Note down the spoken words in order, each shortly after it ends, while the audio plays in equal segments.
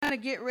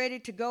going to get ready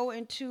to go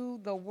into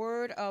the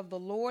word of the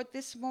Lord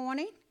this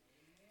morning.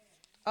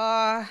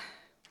 We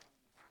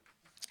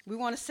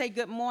want to say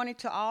good morning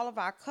to all of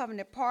our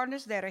covenant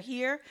partners that are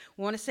here.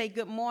 We want to say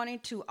good morning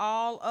to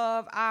all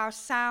of our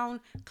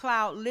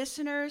SoundCloud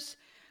listeners.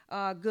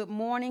 Good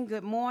morning,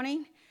 good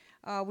morning.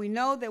 We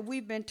know that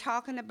we've been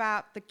talking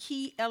about the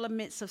key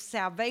elements of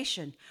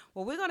salvation.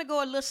 Well, we're going to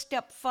go a little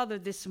step further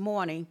this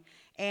morning.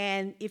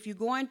 And if you're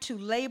going to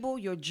label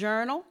your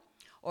journal,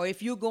 or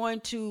if you're going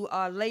to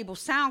label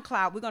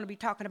SoundCloud, we're going to be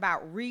talking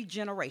about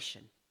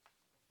regeneration.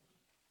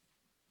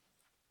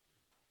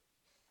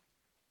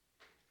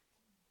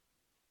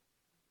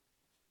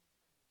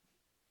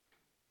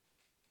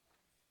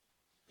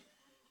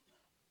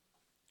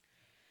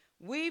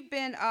 We've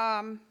been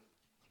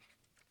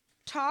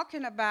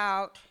talking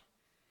about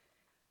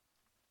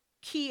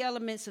key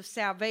elements of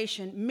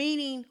salvation,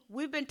 meaning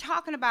we've been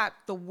talking about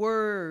the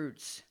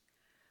words,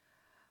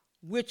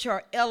 which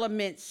are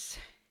elements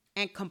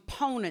and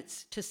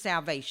components to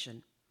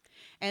salvation.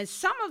 And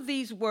some of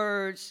these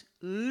words,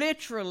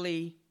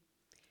 literally,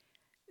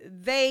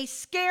 they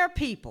scare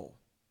people.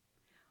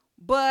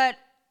 But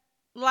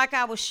like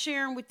I was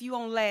sharing with you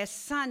on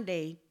last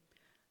Sunday,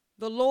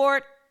 the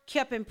Lord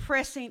kept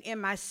impressing in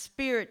my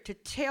spirit to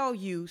tell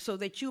you so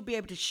that you'll be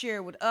able to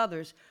share with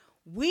others.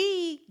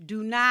 We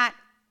do not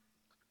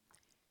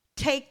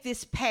take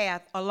this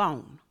path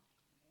alone.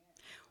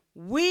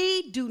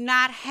 We do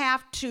not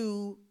have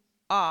to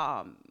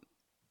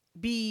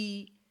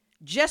be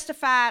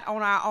justified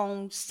on our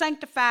own,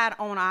 sanctified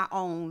on our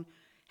own,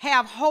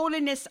 have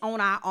holiness on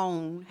our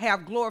own,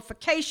 have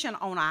glorification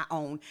on our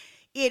own.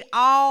 It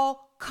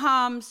all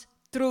comes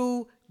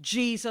through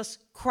Jesus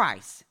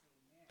Christ.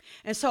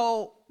 And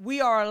so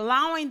we are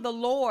allowing the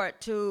Lord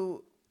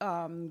to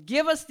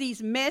give us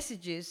these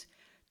messages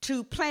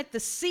to plant the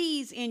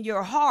seeds in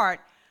your heart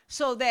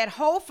so that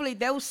hopefully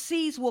those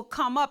seeds will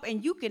come up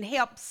and you can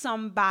help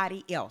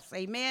somebody else.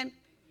 Amen.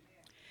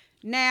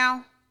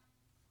 Now,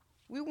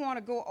 we want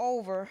to go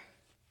over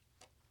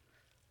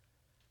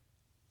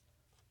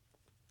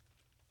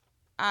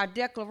our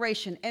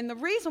declaration. And the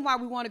reason why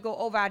we want to go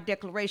over our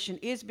declaration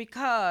is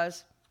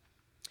because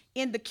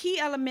in the key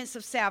elements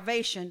of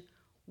salvation,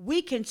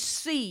 we can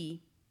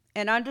see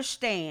and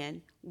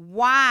understand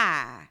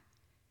why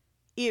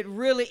it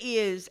really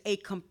is a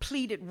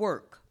completed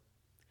work.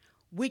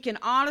 We can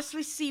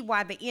honestly see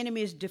why the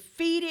enemy is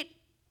defeated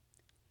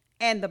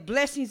and the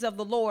blessings of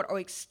the Lord are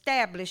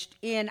established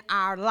in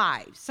our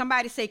lives.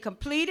 Somebody say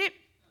completed,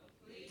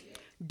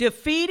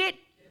 defeated,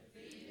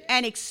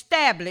 and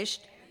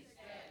established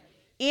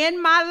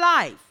in my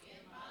life,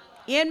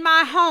 in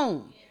my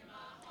home,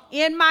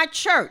 in my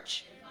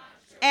church,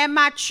 and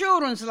my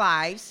children's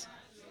lives.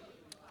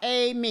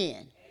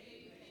 Amen.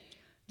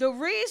 The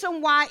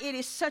reason why it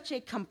is such a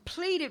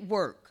completed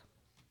work,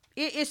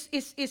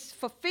 it's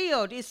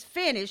fulfilled, it's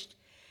finished,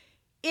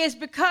 is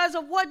because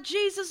of what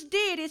Jesus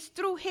did. It's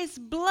through his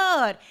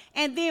blood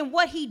and then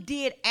what he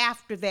did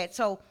after that.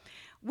 So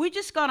we're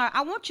just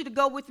I want you to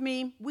go with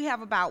me. We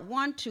have about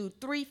 1, 2,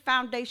 3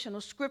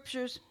 foundational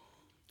scriptures,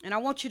 and I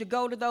want you to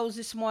go to those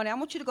this morning. I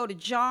want you to go to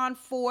John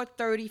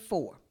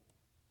 4:34.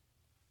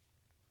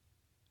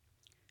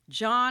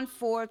 John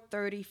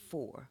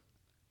 4:34.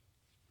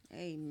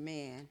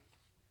 Amen.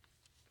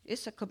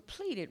 It's a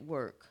completed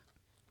work.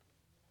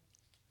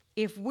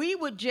 If we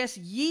would just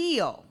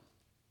yield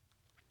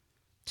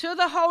to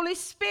the Holy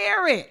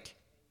Spirit,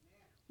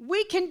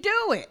 we can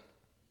do it.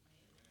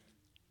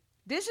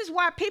 This is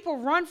why people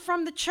run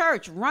from the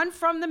church, run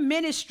from the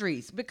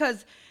ministries,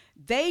 because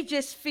they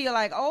just feel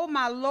like, oh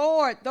my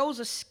Lord, those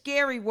are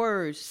scary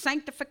words.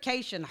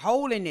 Sanctification,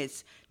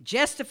 holiness,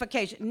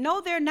 justification.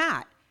 No, they're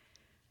not.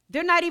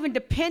 They're not even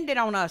dependent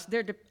on us.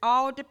 They're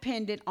all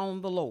dependent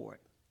on the Lord.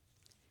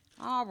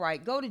 All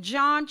right, go to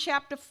John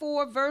chapter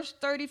 4, verse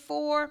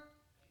 34.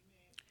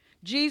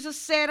 Jesus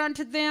said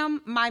unto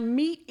them, my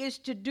meat is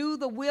to do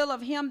the will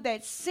of him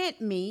that sent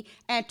me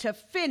and to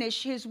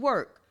finish his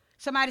work.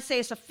 Somebody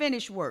say it's a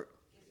finished work.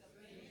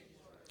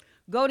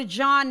 Go to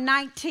John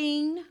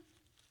 19.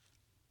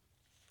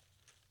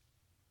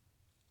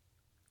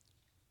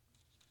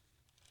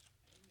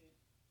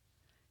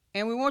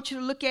 And we want you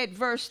to look at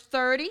verse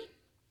 30.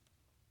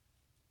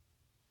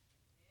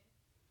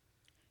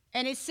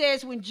 And it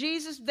says, when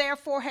Jesus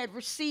therefore had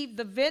received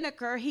the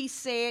vinegar, he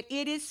said,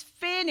 it is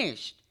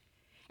finished.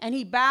 And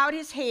he bowed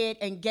his head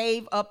and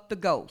gave up the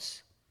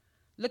ghost.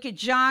 Look at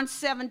John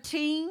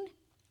 17,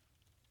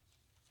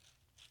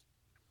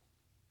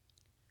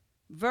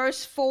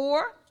 verse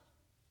 4.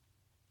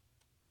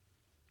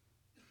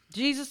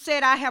 Jesus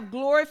said, I have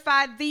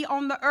glorified thee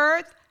on the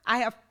earth. I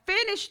have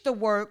finished the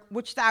work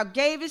which thou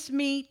gavest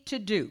me to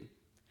do.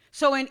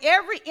 So in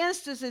every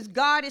instance,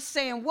 God is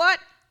saying, what?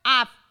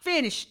 I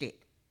finished it.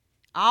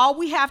 All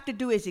we have to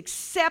do is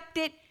accept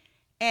it.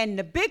 And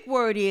the big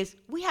word is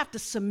we have to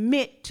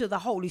submit to the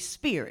Holy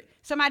Spirit.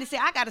 Somebody say,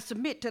 I got to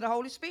submit to the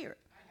Holy Spirit.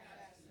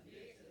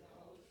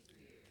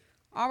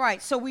 All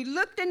right, so we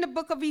looked in the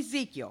book of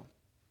Ezekiel,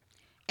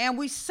 and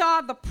we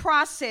saw the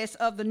process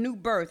of the new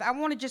birth. I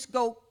want to just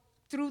go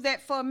through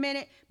that for a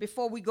minute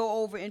before we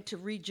go over into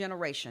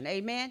regeneration.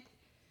 Amen?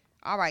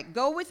 All right,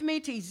 go with me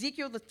to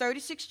Ezekiel, the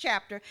 36th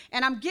chapter,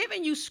 and I'm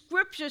giving you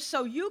scriptures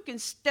so you can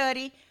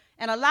study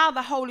and allow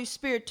the Holy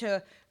Spirit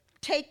to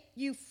take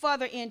you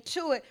further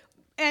into it,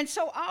 and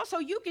so also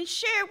you can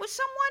share it with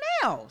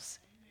someone else.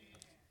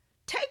 Amen.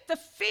 Take the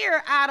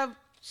fear out of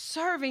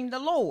serving the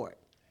Lord.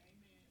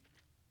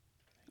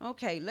 Amen.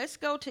 Okay, let's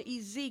go to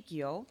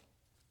Ezekiel.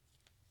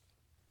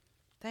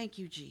 Thank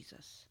you,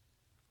 Jesus.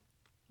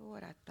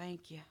 Lord, I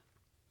thank you.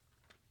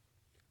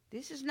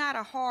 This is not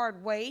a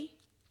hard way.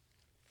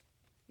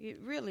 It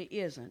really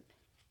isn't.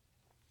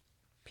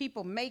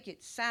 People make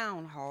it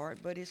sound hard,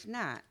 but it's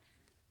not.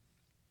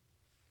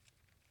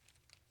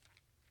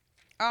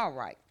 All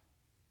right.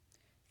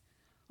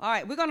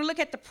 We're going to look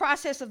at the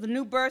process of the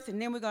new birth,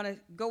 and then we're going to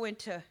go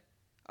into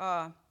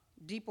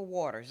deeper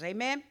waters.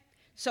 Amen?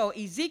 So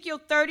Ezekiel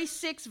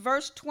 36,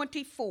 verse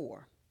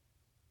 24.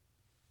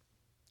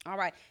 All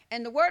right.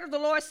 And the word of the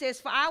Lord says,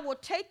 "For I will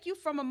take you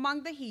from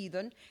among the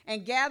heathen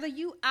and gather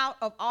you out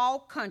of all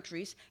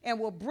countries and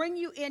will bring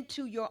you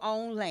into your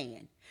own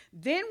land.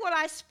 Then will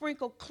I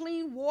sprinkle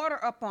clean water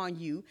upon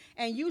you,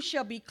 and you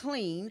shall be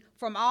clean.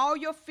 From all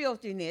your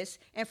filthiness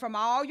and from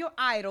all your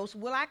idols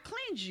will I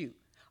cleanse you.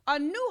 A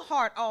new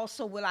heart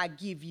also will I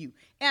give you,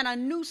 and a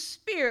new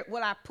spirit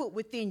will I put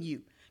within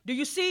you." Do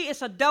you see?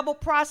 It's a double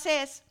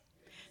process.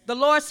 The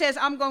Lord says,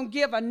 I'm going to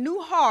give a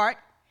new heart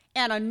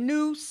and a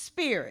new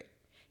spirit.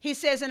 He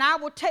says, and I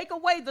will take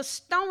away the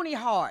stony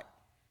heart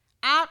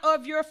out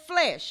of your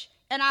flesh,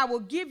 and I will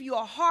give you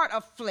a heart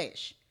of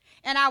flesh.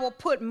 And I will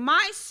put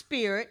my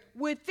spirit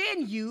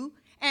within you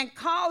and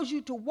cause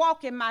you to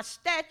walk in my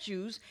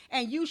statutes,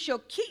 and you shall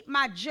keep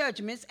my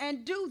judgments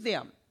and do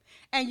them.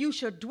 And you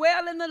shall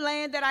dwell in the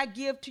land that I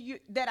give to you,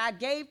 that I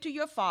gave to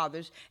your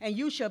fathers, and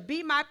you shall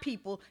be my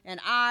people, and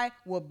I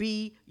will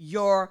be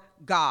your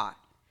God.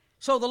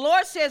 So the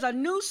Lord says, a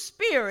new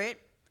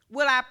spirit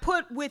will I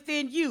put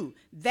within you.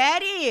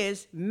 That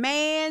is,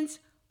 man's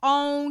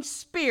own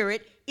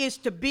spirit is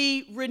to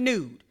be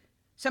renewed.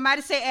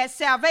 Somebody say, at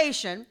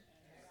salvation,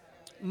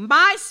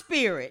 my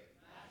spirit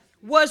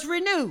was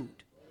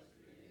renewed.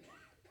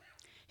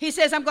 He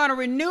says, I'm going to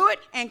renew it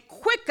and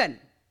quicken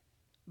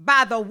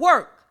by the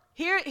work.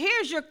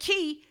 Here's your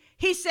key.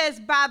 He says,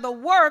 by the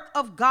work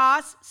of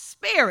God's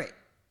Spirit.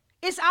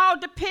 It's all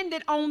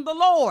dependent on the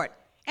Lord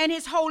and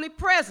his holy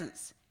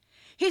presence.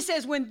 He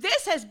says, when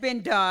this has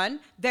been done,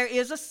 there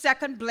is a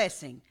second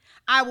blessing.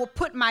 I will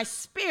put my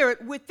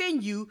spirit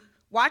within you.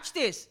 Watch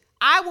this.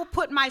 I will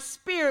put my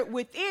spirit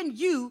within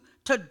you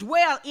to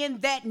dwell in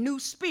that new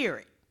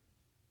spirit.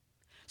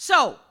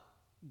 So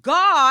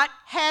God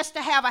has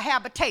to have a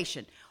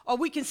habitation. Or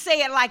we can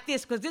say it like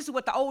this, because this is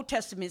what the Old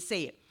Testament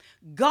said.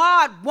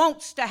 God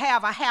wants to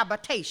have a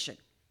habitation.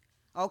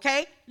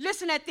 Okay?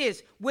 Listen at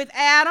this. With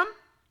Adam,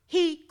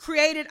 he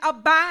created a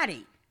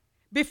body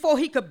before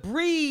he could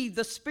breathe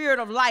the spirit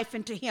of life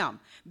into him.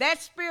 That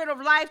spirit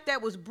of life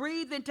that was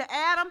breathed into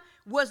Adam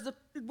was the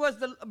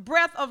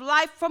breath of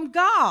life from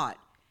God.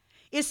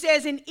 It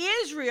says in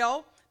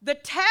Israel, the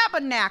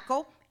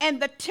tabernacle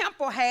and the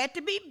temple had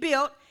to be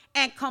built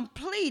and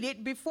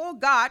completed before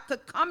God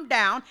could come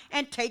down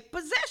and take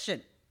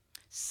possession.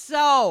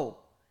 So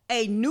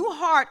a new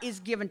heart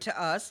is given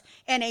to us,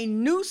 and a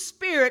new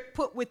spirit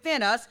put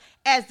within us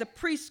as the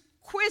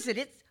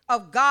prerequisites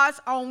of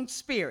God's own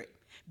spirit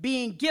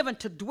being given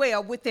to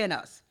dwell within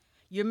us.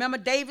 You remember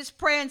David's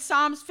prayer in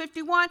Psalms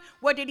 51?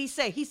 What did he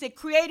say? He said,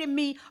 create in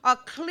me a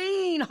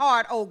clean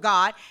heart, O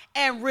God,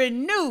 and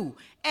renew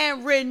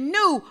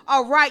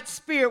a right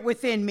spirit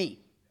within me.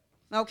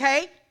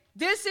 Okay?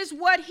 This is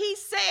what he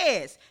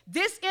says.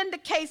 This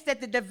indicates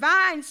that the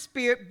divine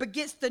spirit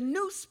begets the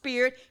new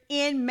spirit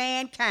in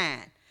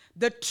mankind.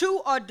 The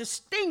two are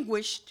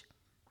distinguished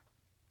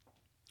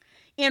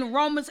in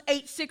Romans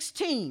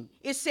 8:16.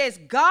 It says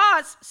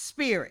God's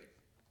spirit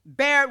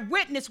bear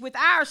witness with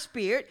our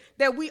spirit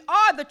that we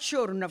are the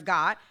children of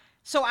God.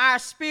 So our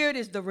spirit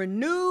is the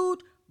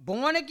renewed,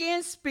 born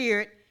again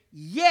spirit,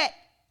 yet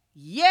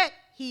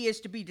he is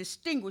to be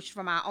distinguished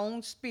from our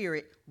own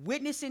spirit,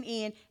 witnessing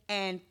in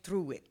and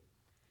through it.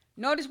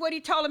 Notice what he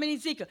told him in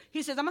Ezekiel.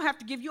 He says, I'm going to have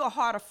to give you a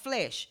heart of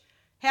flesh.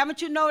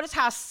 Haven't you noticed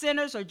how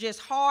sinners are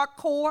just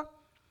hardcore?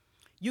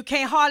 You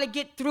can't hardly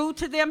get through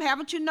to them.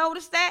 Haven't you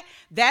noticed that?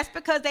 That's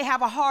because they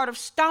have a heart of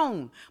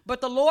stone. But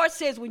the Lord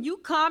says, when you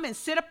come and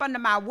sit up under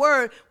my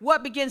word,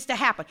 what begins to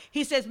happen?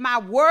 He says, my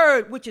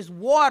word, which is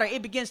water,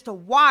 it begins to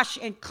wash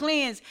and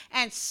cleanse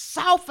and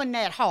soften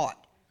that heart.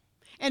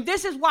 And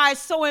this is why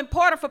it's so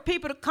important for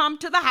people to come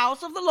to the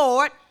house of the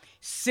Lord,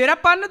 sit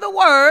up under the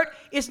word.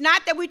 It's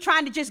not that we're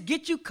trying to just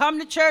get you come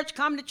to church.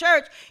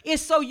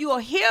 It's so you'll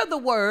hear the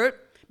word,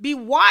 be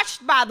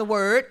washed by the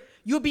word.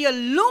 You'll be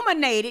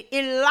illuminated,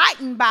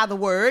 enlightened by the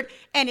word,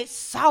 and it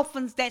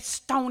softens that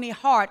stony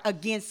heart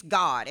against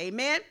God.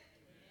 Amen?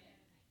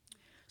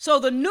 So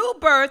the new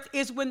birth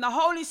is when the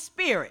Holy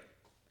Spirit,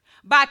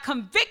 by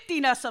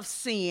convicting us of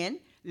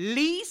sin,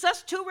 leads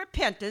us to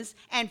repentance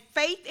and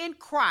faith in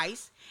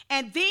Christ,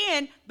 and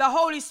then the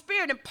Holy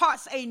Spirit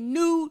imparts a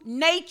new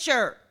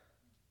nature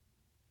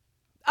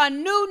a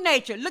new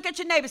nature. Look at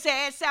your neighbor.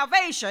 Say, at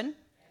salvation,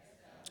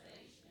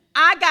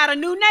 I got a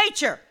new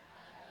nature.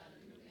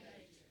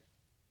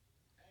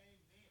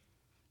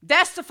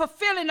 That's the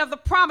fulfilling of the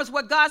promise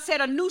where God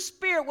said, a new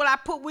spirit will I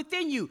put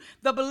within you.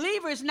 The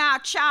believer is now a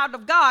child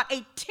of God,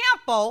 a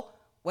temple,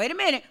 wait a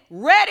minute,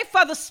 ready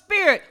for the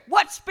Spirit.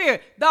 What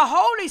Spirit? The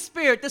Holy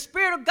Spirit, the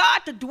Spirit of God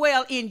to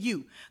dwell in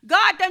you.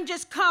 God doesn't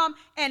just come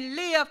and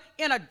live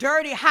in a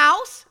dirty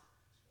house.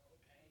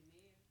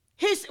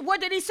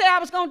 What did he say I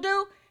was going to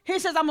do? He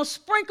says, I'm going to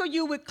sprinkle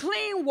you with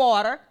clean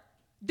water.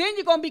 Then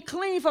you're going to be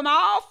clean from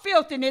all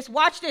filthiness.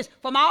 Watch this.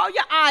 From all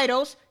your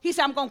idols. He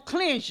said, I'm going to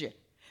cleanse you.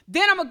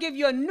 Then I'm going to give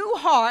you a new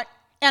heart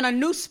and a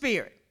new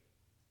spirit.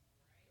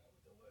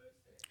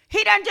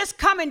 He doesn't just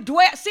come and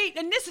dwell. See,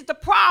 and this is the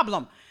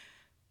problem.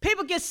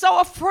 People get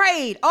so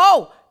afraid.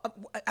 Oh,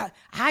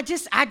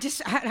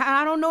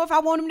 I don't know if I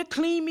want him to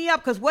clean me up,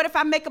 because what if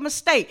I make a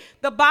mistake?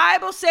 The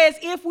Bible says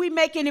if we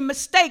make any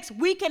mistakes,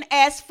 we can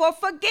ask for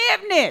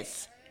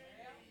forgiveness.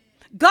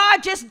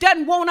 God just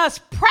doesn't want us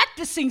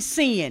practicing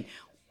sin.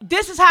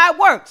 This is how it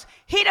works.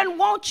 He doesn't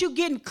want you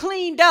getting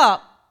cleaned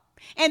up,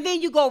 and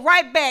then you go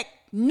right back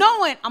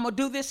knowing I'm going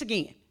to do this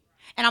again,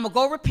 and I'm going to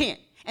go repent,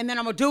 and then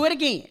I'm going to do it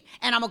again,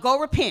 and I'm going to go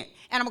repent,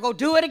 and I'm going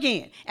to go do it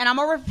again, and I'm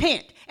going to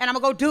repent, and I'm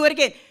going to go do it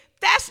again.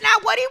 That's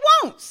not what he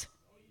wants.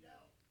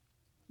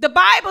 The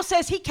Bible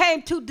says he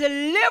came to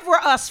deliver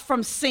us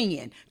from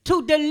sin,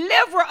 to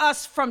deliver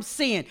us from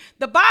sin.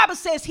 The Bible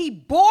says he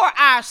bore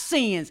our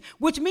sins,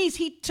 which means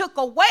he took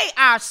away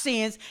our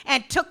sins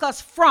and took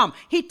us from.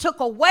 He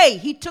took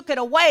it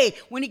away.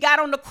 When he got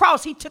on the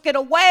cross, he took it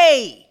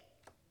away.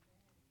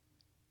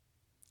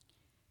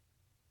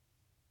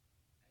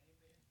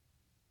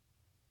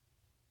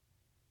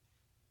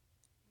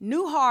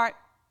 New heart,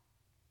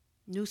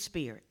 new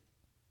spirit.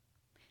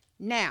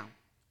 Now,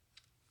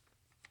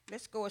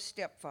 let's go a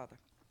step further.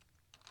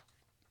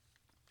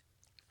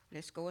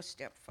 Let's go a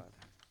step further.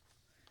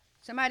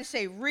 Somebody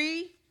say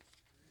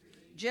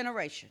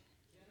regeneration.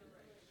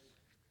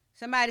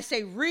 Somebody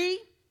say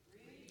regening.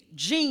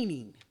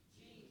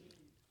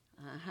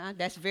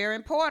 That's very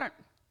important.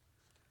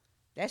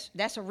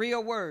 That's a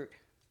real word.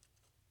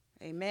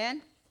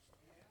 Amen.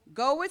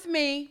 Go with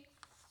me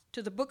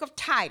to the book of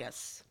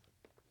Titus.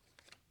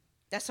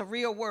 That's a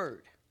real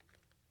word.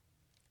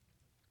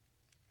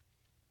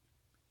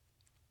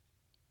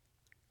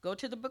 Go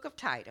to the book of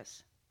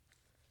Titus.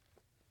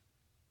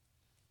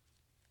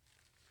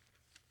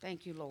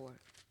 Thank you, Lord.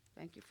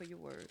 Thank you for your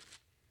word.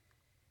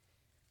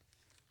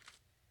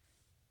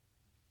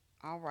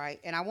 All right.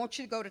 And I want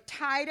you to go to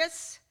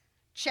Titus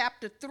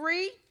chapter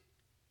 3.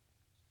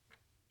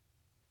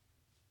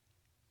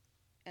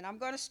 And I'm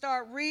going to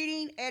start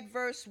reading at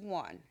verse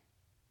 1.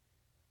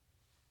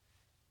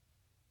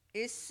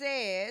 It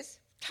says,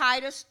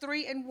 Titus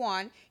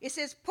 3:1, it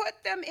says, put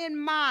them in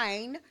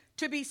mind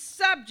to be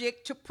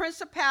subject to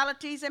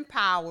principalities and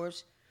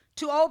powers,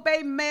 to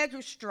obey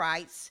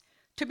magistrates,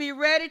 to be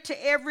ready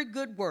to every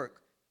good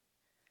work.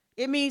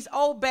 It means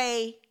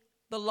obey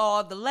the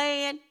law of the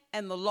land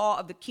and the law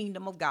of the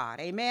kingdom of God.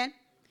 Amen?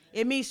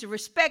 It means to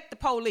respect the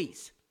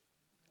police.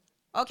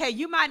 Okay,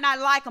 you might not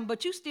like them,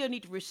 but you still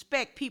need to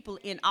respect people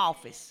in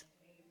office.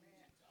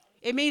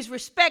 It means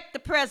respect the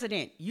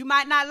president. You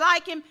might not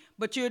like him,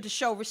 but you're to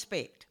show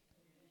respect.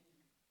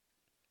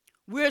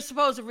 We're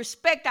supposed to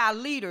respect our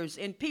leaders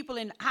and people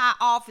in high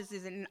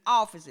offices and in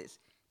offices.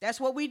 That's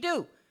what we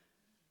do.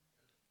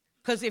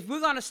 Because if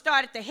we're going to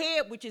start at the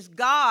head, which is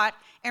God,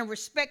 and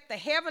respect the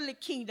heavenly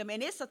kingdom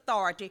and its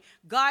authority,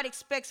 God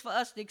expects for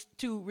us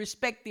to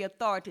respect the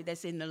authority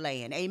that's in the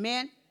land.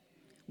 Amen?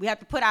 We have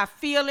to put our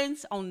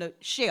feelings on the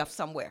shelf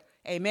somewhere.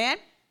 Amen?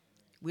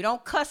 We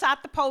don't cuss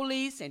out the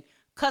police and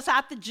cuss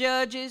out the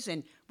judges,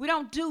 and we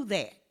don't do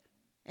that.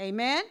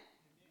 Amen?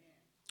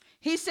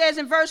 He says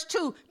in verse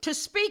 2, to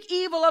speak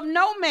evil of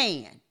no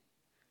man,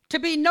 to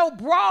be no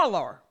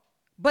brawler,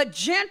 but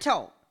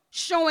gentle,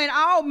 showing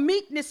all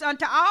meekness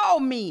unto all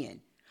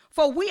men.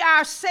 For we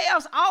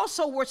ourselves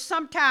also were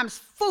sometimes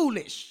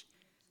foolish.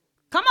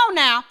 Come on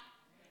now.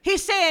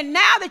 He's saying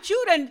now that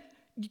you done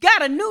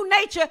got a new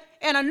nature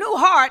and a new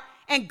heart,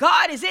 and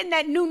God is in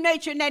that new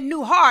nature and that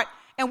new heart,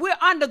 and we're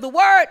under the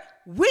word,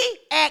 we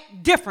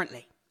act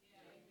differently.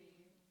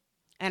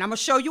 And I'm going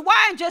to show you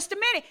why in just a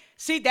minute.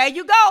 See, there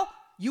you go.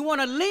 You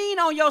want to lean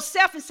on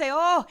yourself and say,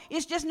 oh,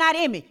 it's just not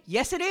in me.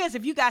 Yes, it is.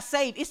 If you got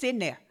saved, it's in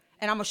there.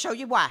 And I'm going to show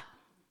you why.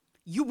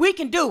 We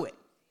can do it.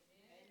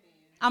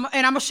 I'm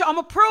going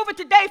to prove it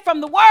today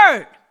from the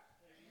word.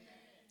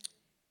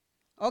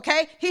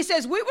 Okay? He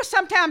says, we were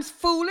sometimes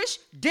foolish,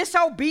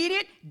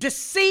 disobedient,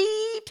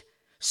 deceived,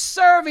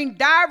 serving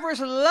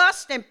divers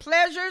lusts and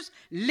pleasures,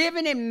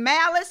 living in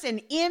malice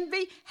and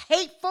envy,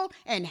 hateful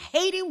and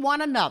hating one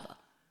another.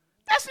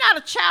 That's not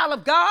a child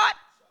of God.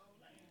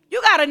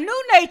 You got a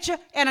new nature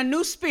and a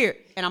new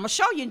spirit. And I'm going to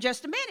show you in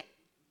just a minute.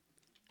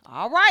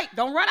 All right.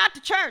 Don't run out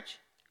to church.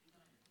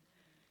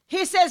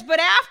 He says, but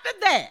after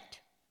that,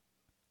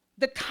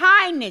 the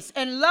kindness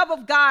and love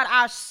of God,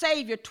 our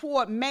Savior,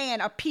 toward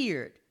man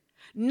appeared,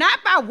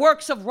 not by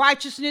works of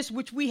righteousness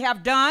which we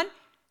have done.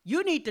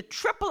 You need to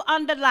triple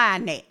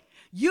underline that.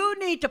 You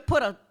need to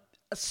put a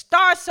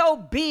star so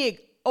big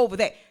over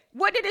that.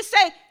 What did it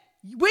say?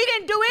 We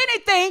didn't do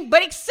anything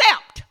but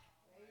accept.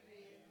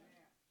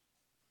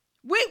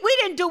 We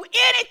didn't do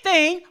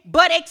anything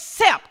but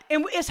accept.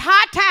 And it's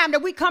high time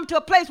that we come to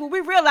a place where we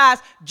realize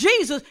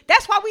Jesus,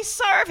 that's why we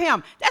serve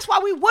him. That's why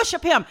we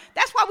worship him.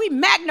 That's why we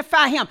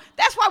magnify him.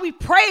 That's why we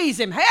praise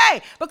him.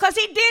 Hey, because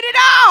he did it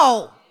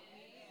all.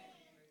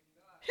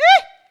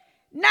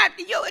 Not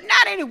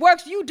any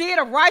works you did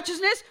of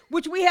righteousness,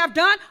 which we have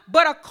done,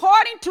 but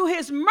according to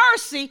his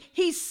mercy,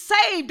 he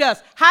saved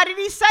us. How did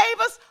he save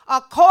us?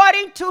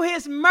 According to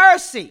his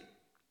mercy.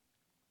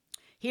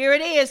 Here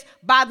it is,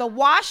 by the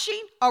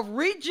washing of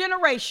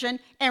regeneration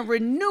and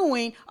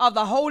renewing of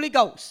the Holy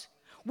Ghost,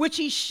 which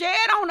he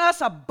shed on us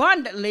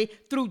abundantly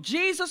through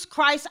Jesus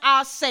Christ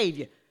our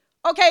Savior.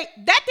 Okay,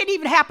 that didn't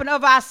even happen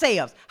of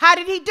ourselves. How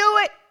did he do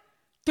it?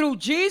 Through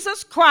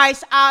Jesus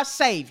Christ our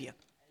Savior.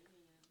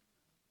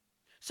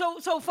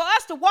 So for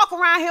us to walk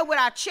around here with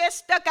our chest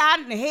stuck out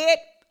and the head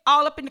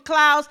all up in the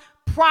clouds,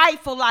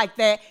 prideful like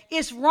that,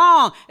 it's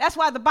wrong. That's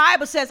why the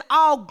Bible says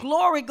all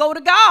glory go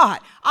to God.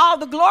 All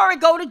the glory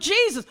go to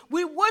Jesus.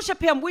 We worship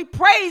him. We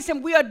praise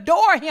him. We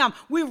adore him.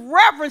 We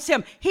reverence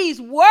him. He's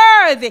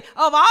worthy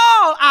of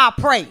all our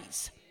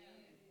praise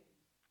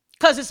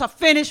because it's a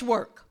finished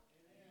work.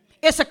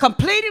 It's a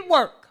completed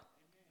work.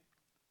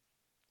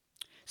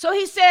 So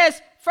he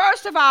says,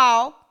 first of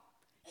all,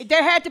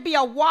 there had to be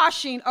a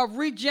washing of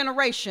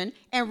regeneration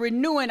and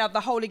renewing of the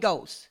Holy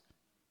Ghost.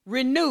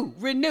 Renew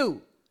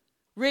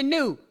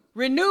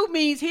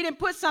means he didn't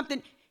put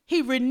something,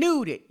 he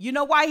renewed it. You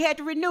know why he had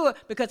to renew it?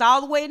 Because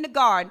all the way in the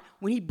garden,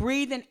 when he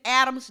breathed in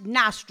Adam's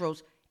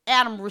nostrils,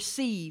 Adam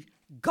received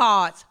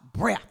God's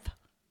breath,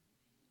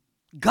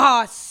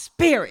 God's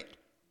spirit.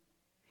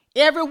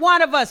 Every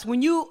one of us,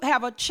 when you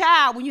have a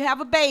child, when you have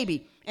a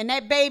baby, and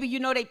that baby, you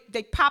know,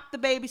 they pop the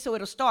baby so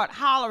it'll start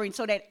hollering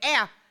so that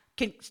air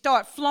can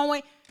start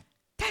flowing.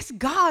 That's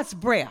God's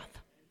breath.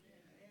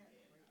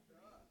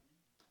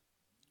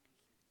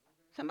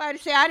 Somebody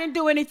say, I didn't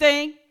do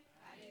anything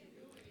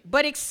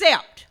but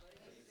accept.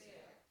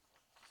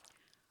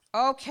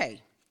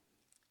 Okay.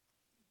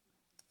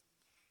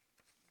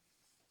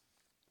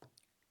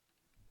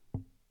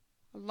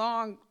 A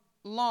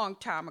long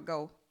time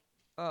ago,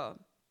 the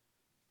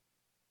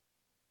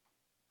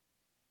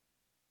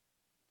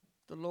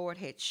Lord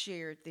had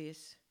shared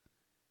this.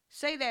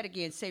 Say that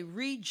again. Say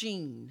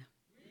regene.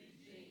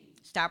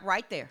 Stop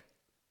right there.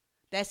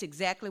 That's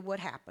exactly what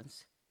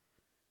happens.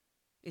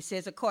 It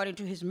says, according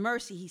to his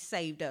mercy, he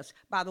saved us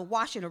by the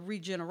washing of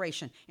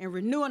regeneration and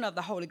renewing of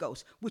the Holy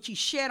Ghost, which he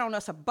shed on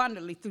us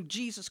abundantly through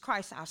Jesus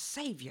Christ, our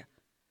Savior.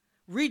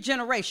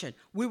 Regeneration.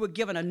 We were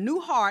given a new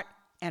heart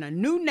and a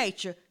new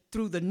nature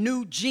through the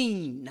new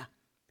gene.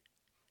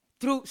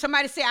 Through,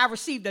 somebody say, I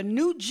received a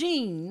new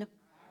gene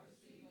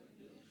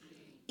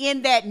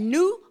in that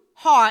new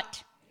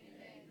heart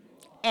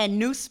and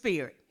new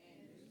spirit.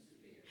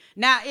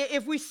 Now,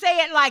 if we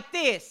say it like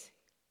this,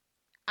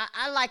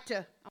 I like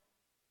to.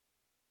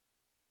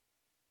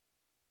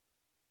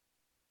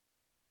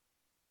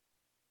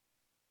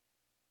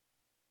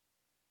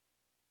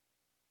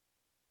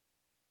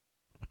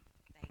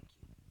 Thank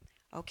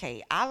you.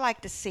 Okay, I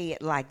like to say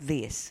it like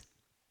this.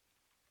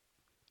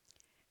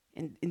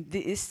 And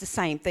it's the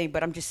same thing,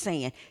 but I'm just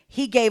saying,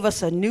 he gave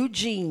us a new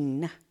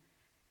gene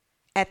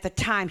at the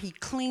time he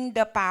cleaned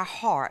up our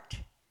heart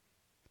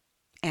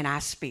and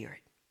our spirit.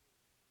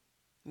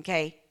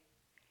 Okay?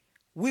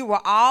 We were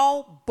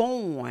all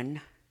born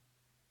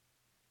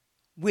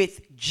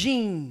with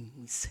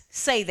genes.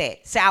 Say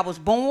that. Say, I was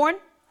born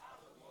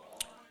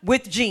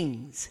with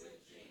genes.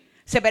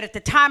 Say, but at the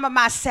time of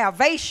my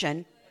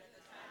salvation,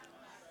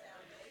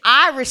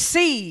 I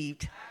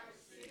received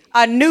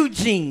a new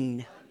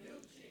gene.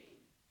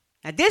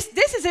 Now, this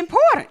is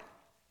important.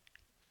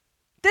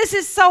 This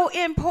is so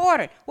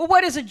important. Well,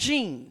 what is a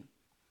gene?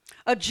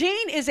 A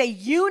gene is a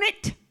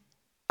unit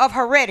of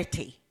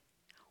heredity,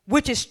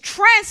 which is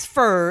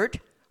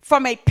transferred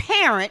from a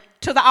parent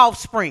to the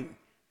offspring.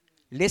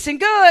 Listen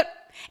good.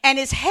 And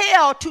is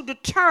held to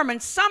determine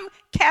some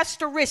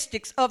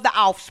characteristics of the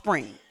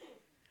offspring.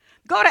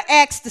 Go to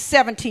Acts the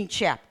 17th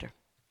chapter.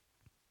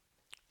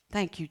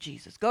 Thank you,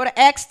 Jesus. Go to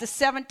Acts the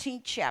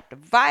 17th chapter.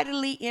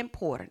 Vitally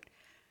important.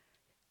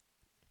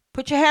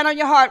 Put your hand on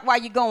your heart while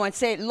you're going.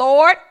 Say,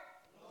 Lord,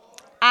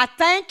 I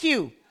thank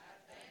you.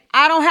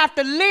 I don't have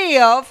to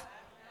live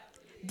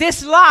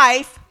this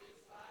life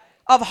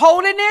of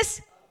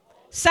holiness,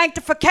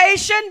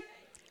 sanctification,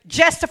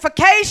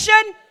 justification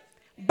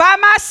by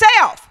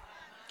myself.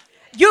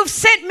 You've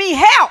sent me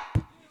help.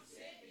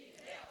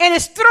 And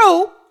it's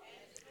through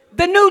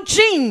the new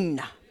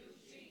gene.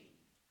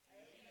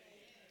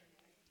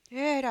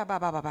 Go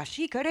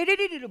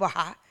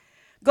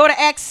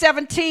to Acts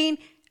 17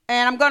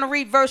 And I'm going to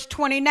read verse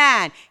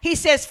 29. He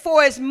says,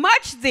 for as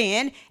much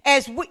then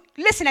as we,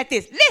 listen at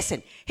this,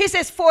 listen. He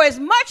says, for as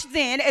much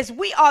then as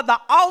we are the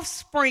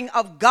offspring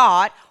of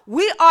God,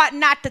 we ought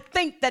not to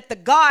think that the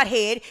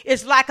Godhead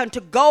is like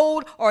unto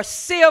gold or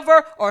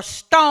silver or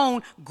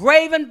stone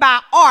graven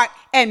by art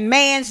and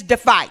man's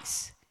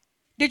device.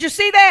 Did you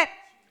see that?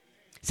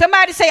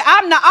 Somebody say,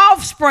 I'm the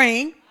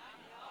offspring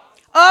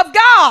of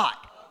God.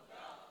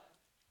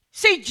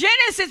 See,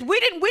 Genesis, we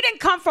didn't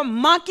come from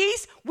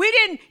monkeys. We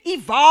didn't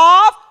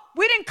evolve.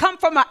 We didn't come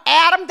from an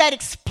atom that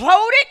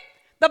exploded.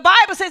 The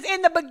Bible says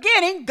in the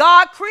beginning,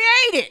 God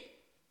created.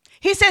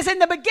 He says in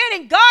the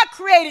beginning, God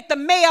created the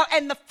male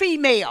and the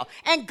female,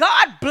 and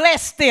God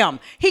blessed them.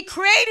 He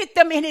created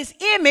them in his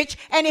image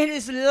and in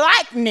his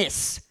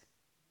likeness.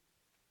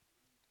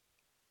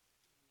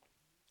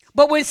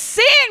 But when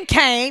sin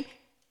came,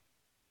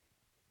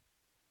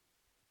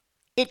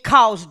 it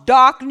caused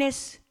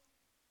darkness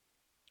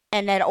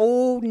and that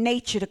old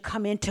nature to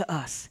come into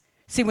us.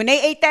 See, when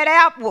they ate that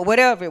apple,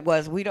 whatever it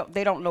was,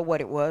 they don't know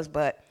what it was,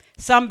 but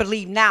some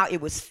believe now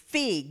it was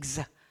figs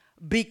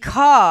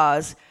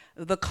because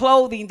the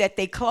clothing that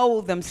they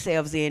clothed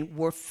themselves in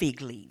were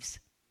fig leaves.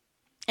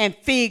 And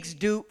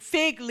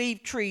fig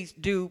leaf trees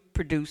do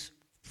produce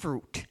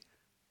fruit.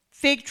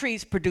 Fig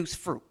trees produce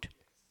fruit.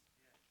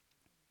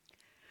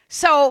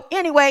 So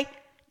anyway,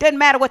 doesn't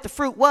matter what the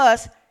fruit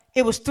was,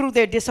 it was through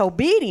their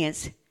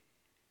disobedience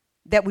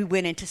that we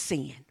went into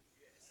sin.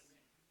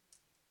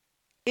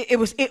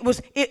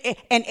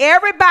 And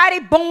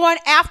everybody born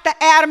after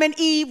Adam and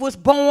Eve was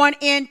born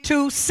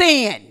into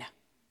sin.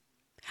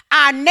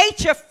 Our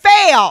nature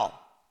fell.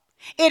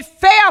 It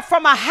fell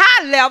from a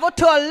high level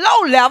to a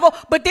low level,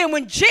 but then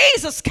when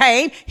Jesus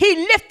came, he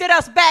lifted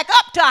us back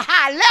up to a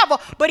high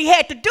level, but he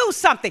had to do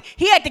something.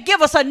 He had to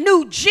give us a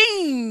new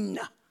gene.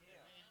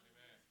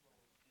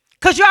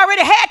 Because you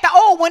already had the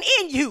old one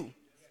in you.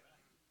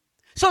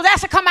 So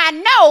that's how come I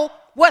know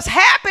what's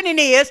happening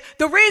is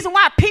the reason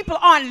why people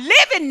aren't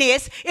living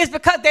this is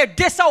because they're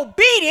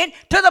disobedient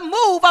to the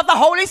move of the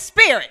Holy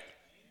Spirit.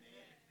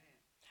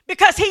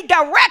 Because he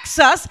directs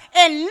us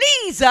and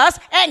leads us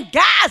and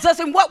guides us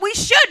in what we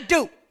should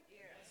do.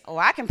 Oh,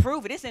 I can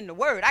prove it. It's in the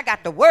word. I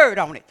got the word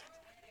on it.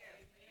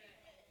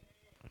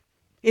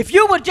 If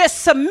you would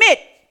just submit,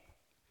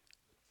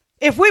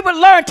 if we would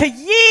learn to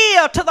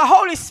yield to the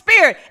Holy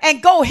Spirit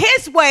and go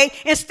his way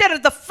instead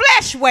of the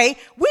flesh way,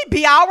 we'd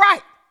be all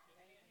right.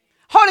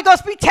 Holy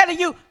Ghost be telling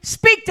you,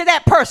 speak to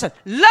that person,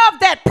 love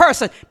that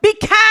person, be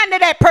kind to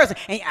that person.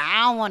 And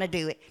I don't want to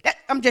do it.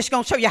 I'm just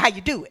going to show you how you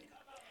do it.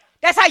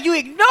 That's how you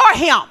ignore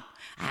him.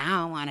 I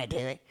don't want to do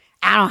it.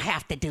 I don't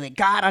have to do it.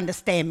 God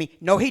understand me.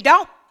 No, he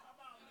don't.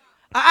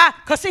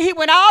 Because see, he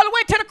went all the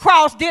way to the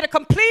cross, did a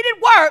completed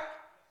work,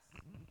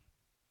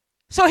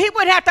 so he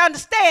wouldn't have to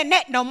understand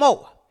that no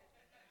more.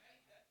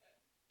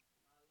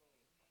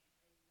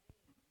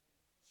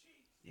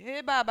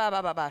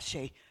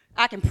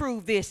 I can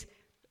prove this.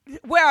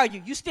 Where are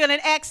you? You still in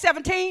Acts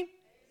 17?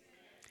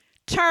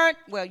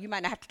 Well, you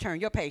might not have to turn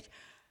your page.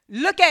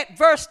 Look at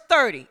verse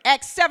 30,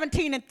 Acts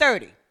 17 and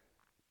 30.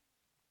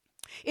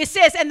 It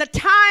says, and the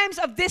times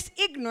of this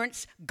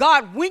ignorance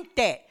God winked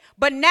at,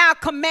 but now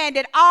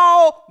commanded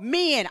all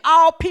men,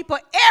 all people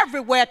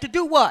everywhere to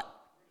do what?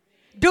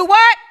 Do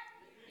what?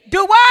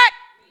 Do what?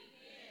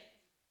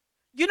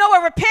 You know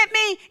what repent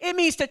means? It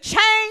means to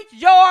change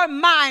your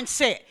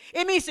mindset.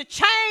 It means to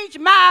change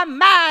my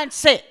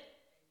mindset.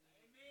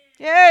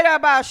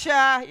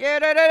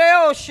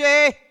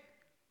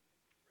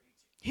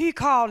 He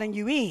calling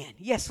you in.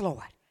 Yes,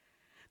 Lord.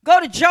 Go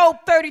to Job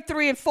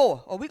 33 and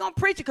 4. Oh, we're going to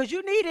preach it because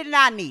you need it and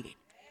I need it.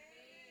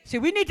 See,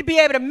 we need to be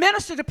able to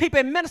minister to people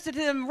and minister to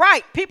them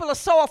right. People are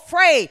so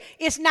afraid.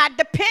 It's not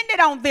dependent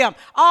on them.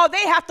 All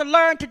they have to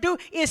learn to do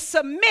is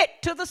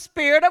submit to the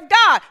Spirit of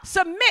God.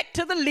 Submit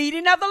to the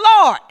leading of the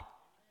Lord.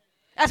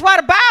 That's why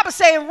the Bible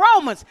says in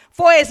Romans,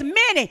 for as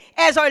many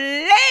as are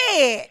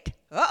led,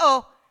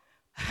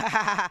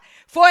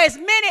 for as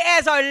many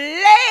as are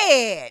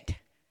led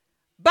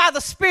by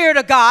the Spirit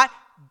of God,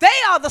 they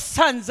are the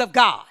sons of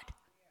God.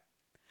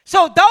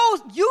 So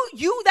those,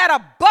 you that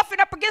are buffing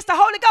up against the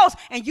Holy Ghost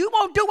and you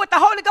won't do what the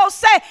Holy Ghost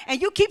say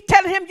and you keep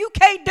telling him you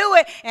can't do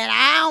it and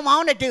I don't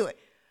want to do it.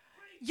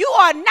 You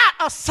are not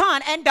a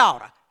son and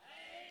daughter.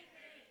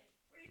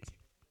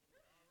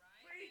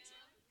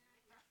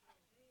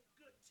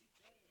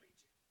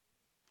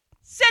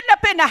 Sitting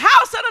up in the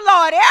house of the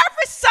Lord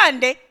every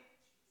Sunday.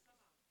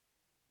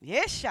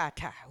 Yes,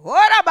 shata.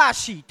 What about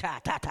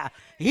shita?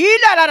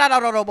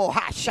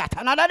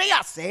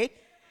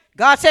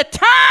 God said,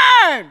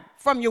 turn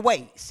from your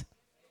ways.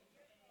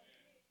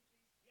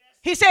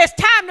 He says,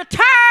 time to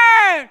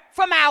turn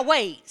from our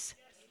ways.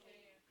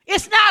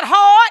 It's not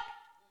hard.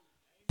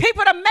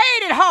 People have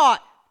made it hard.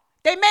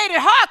 They made it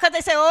hard because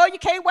they say, oh, you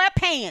can't wear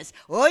pants.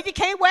 Oh, you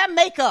can't wear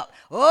makeup.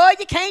 Oh,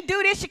 you can't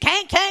do this. You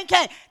can't.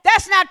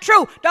 That's not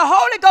true. The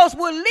Holy Ghost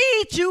will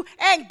lead you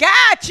and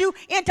guide you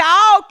into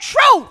all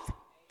truth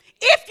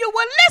if you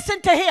will listen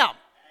to him,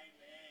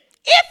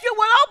 if you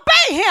will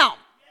obey him.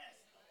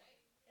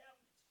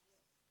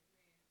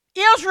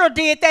 Israel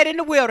did that in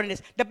the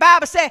wilderness. The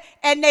Bible said,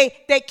 and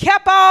they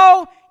kept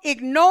on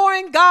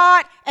ignoring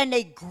God and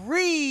they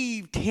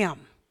grieved him.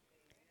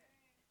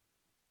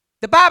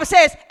 The Bible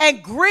says,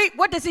 and grieve,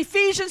 what does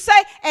Ephesians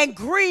say? And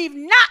grieve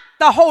not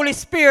the Holy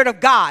Spirit of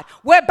God,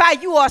 whereby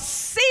you are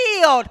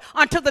sealed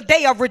until the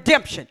day of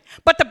redemption.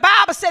 But the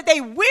Bible said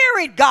they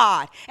wearied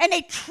God and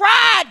they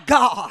tried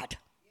God.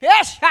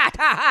 Yes,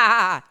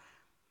 let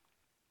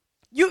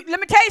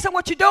me tell you something,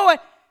 what you're doing.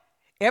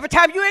 Every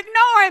time you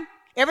ignore him,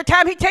 every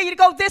time he tell you to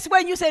go this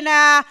way, you say,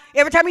 nah.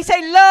 Every time he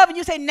say love, and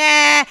you say,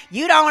 nah,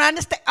 you don't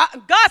understand.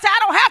 God said, I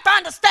don't have to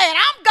understand.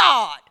 I'm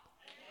God.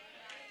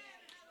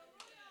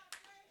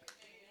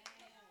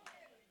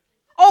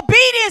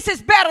 Obedience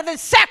is better than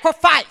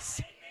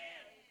sacrifice.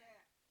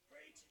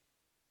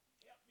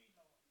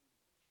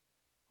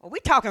 Well, we're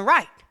talking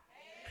right.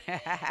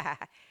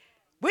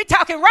 We're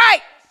talking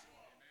right.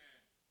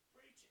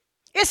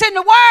 It's in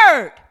the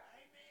word.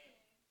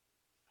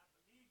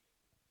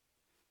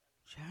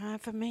 Shine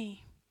for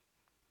me.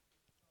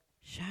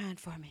 Shine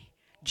for me.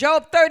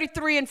 Job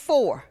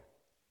 33:4.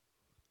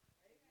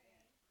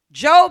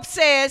 Job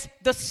says,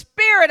 the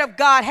Spirit of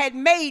God had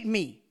made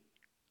me.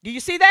 Do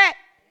you see that?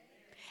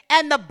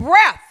 And the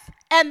breath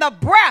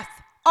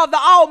of the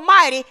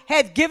Almighty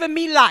has given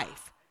me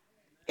life.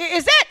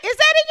 Is that in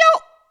you?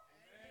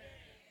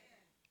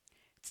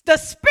 The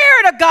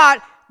Spirit of God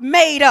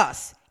made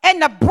us,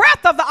 and the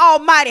breath of the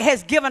Almighty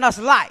has given us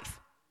life.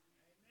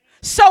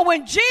 So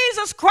when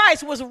Jesus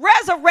Christ was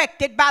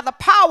resurrected by the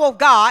power of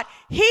God,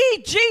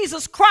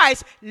 Jesus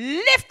Christ,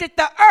 lifted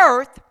the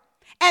earth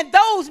and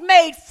those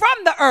made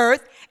from the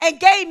earth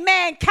and gave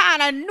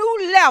mankind a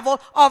new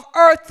level of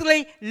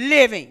earthly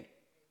living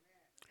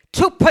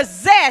to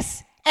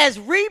possess as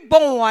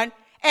reborn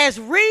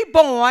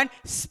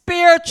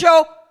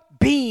spiritual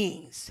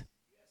beings.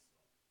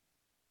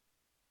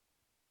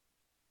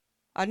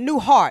 A new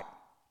heart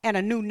and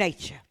a new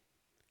nature.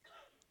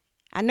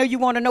 I know you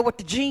want to know what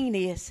the gene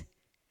is.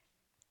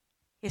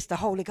 It's the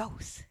Holy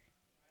Ghost.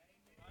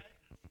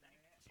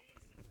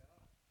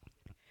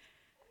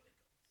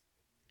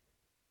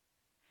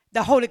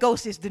 The Holy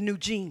Ghost is the new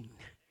gene.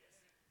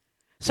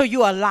 So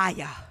you're a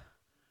liar.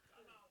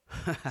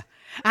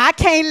 I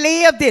can't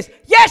live this.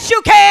 Yes,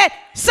 you can.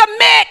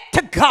 Submit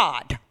to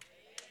God.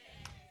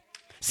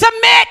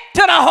 Submit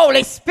to the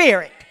Holy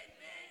Spirit.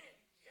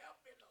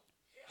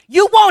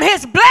 You want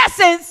his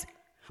blessings,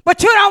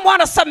 but you don't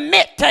want to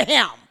submit to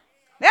him.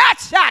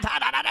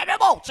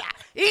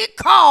 He's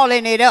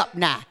calling it up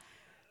now.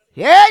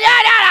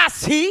 Yeah,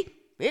 see.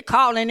 We're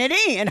calling it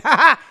in.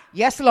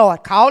 Yes,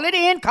 Lord. Call it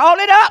in. Call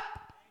it up.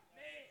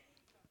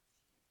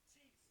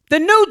 The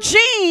new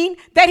gene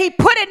that he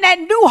put in that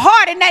new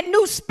heart and that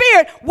new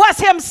spirit was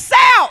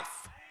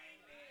himself.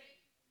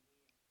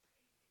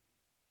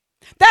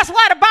 That's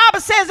why the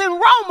Bible says in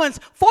Romans,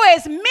 for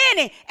as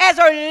many as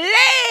are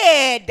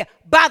led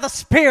by the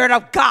Spirit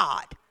of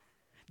God,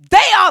 they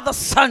are the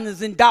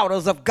sons and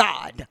daughters of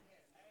God.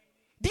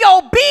 The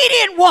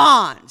obedient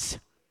ones.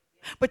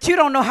 But you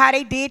don't know how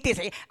they did this.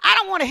 I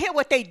don't want to hear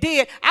what they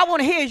did. I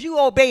want to hear is you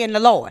obeying the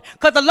Lord.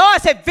 Because the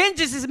Lord said,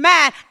 vengeance is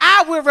mine,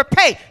 I will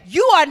repay.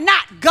 You are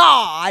not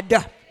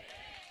God.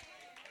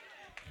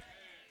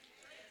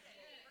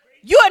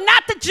 You are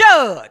not the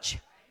judge.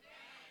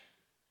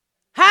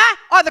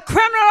 Or the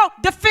criminal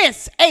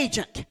defense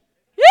agent.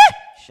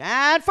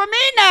 Shine for me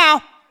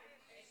now.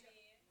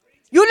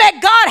 You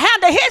let God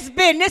handle his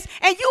business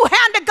and you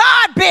handle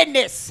God's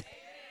business.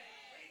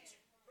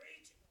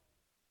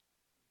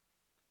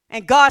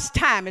 And God's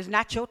time is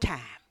not your time.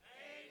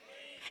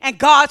 And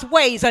God's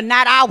ways are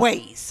not our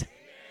ways.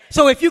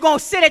 So if you're going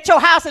to sit at your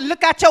house and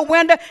look out your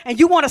window and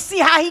you want to see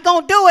how he's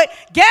going to do it,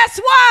 guess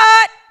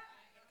what?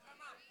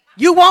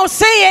 You won't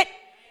see it.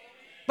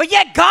 But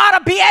yet God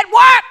will be at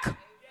work.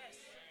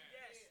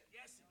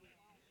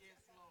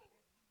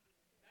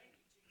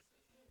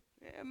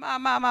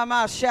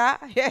 My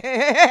shot.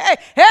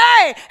 Hey.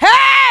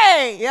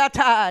 Your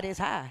tide is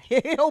high.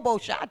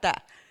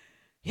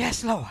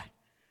 Yes, Lord.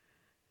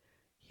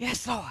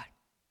 Yes, Lord.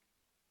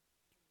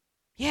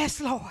 Yes,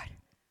 Lord.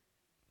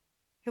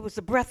 It was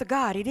the breath of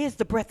God. It is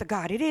the breath of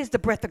God. It is the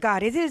breath of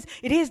God. It is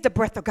the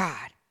breath of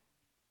God.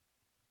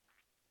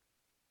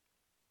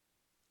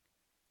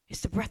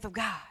 It's the breath of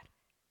God.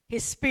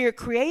 His Spirit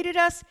created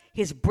us.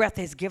 His breath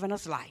has given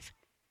us life.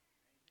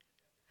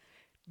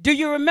 Do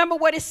you remember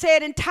what it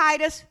said in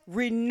Titus?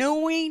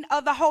 Renewing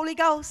of the Holy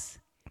Ghost.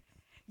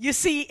 You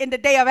see, in the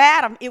day of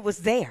Adam, it was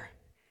there.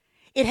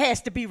 It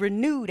has to be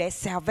renewed as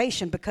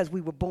salvation because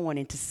we were born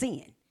into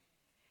sin.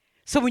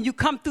 So when you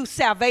come through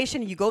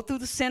salvation and you go through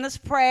the sinner's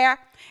prayer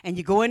and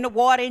you go in the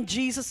water in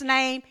Jesus'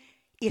 name,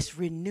 it's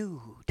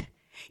renewed.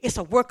 It's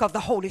a work of the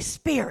Holy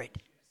Spirit.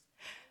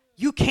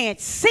 You can't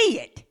see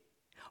it,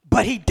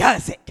 but he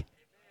does it.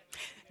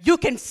 You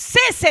can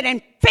sense it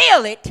and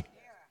feel it,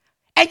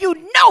 and you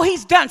know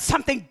he's done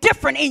something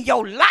different in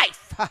your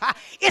life.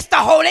 It's the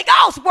Holy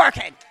Ghost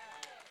working.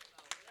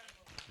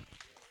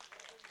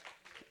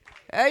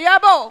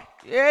 It's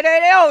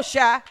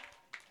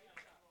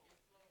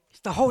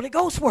the Holy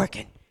Ghost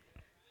working.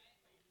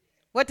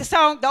 What the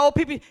song, the old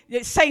people,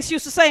 the saints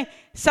used to sing,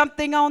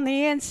 something on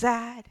the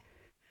inside,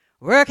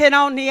 working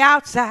on the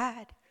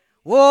outside.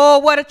 Whoa,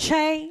 what a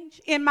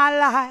change in my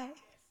life.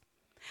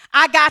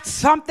 I got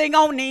something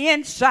on the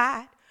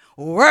inside,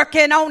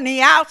 working on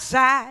the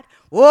outside.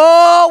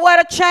 Whoa, what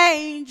a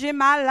change in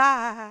my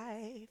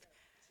life.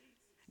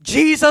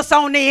 Jesus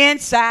on the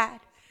inside,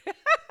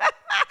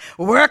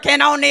 working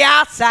on the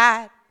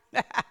outside.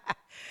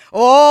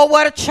 Oh,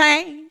 what a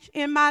change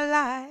in my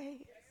life.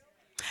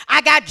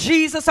 I got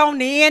Jesus on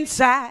the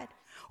inside,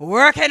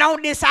 working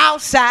on this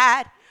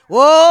outside.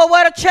 Oh,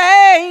 what a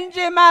change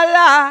in my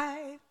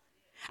life.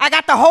 I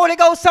got the Holy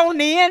Ghost on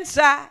the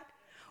inside,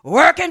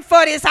 working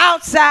for this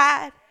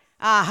outside.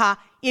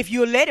 If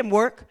you let him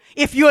work,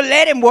 if you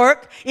let him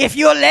work, if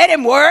you let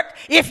him work,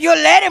 if you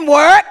let him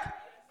work.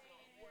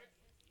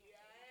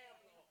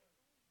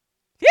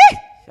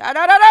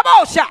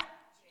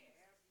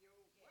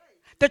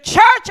 The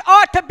church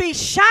ought to be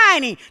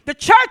shining. The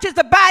church is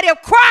the body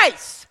of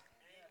Christ.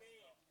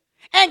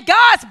 And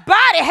God's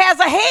body has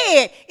a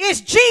head.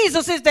 It's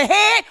Jesus is the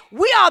head.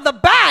 We are the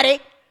body.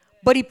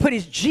 But he put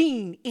his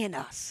gene in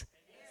us.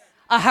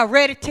 A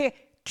hereditary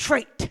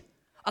trait.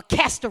 A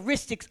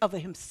characteristics of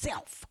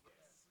himself.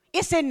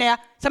 It's in there.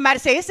 Somebody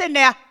say it's in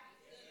there.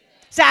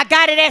 Say I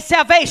got it at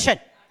salvation.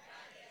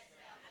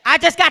 I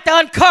just got to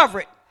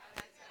uncover it.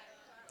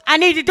 I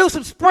need to do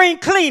some spring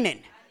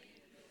cleaning.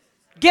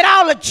 Get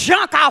all the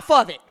junk off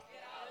of it.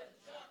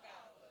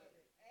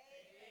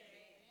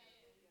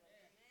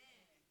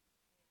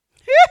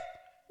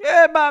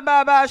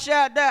 Yeah,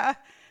 shout down.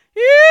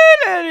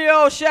 Let it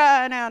all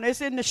shine down.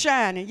 It's in the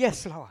shining.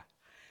 Yes, Lord.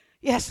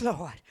 Yes,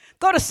 Lord.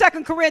 Go to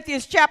 2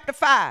 Corinthians chapter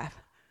 5.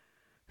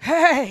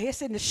 Hey,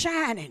 it's in the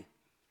shining.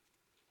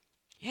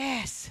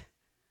 Yes.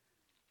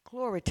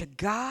 Glory to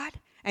God.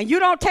 And you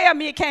don't tell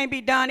me it can't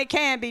be done. It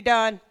can be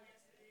done.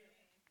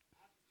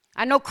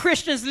 I know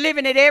Christians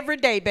living it every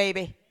day,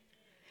 baby.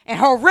 And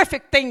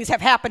horrific things have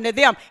happened to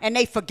them, and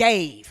they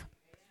forgave.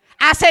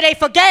 I said they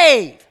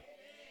forgave.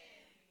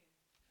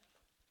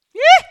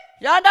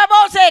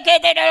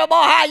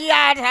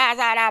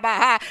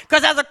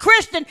 Because as a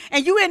Christian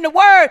and you in the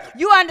Word,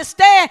 you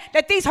understand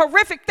that these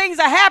horrific things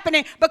are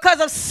happening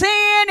because of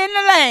sin in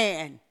the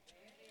land.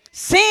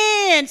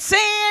 Sin,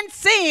 sin,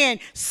 sin.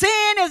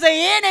 Sin is an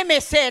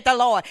enemy, said the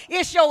Lord.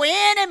 It's your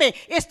enemy.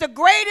 It's the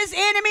greatest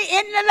enemy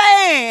in the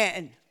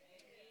land.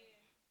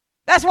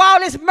 That's why all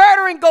this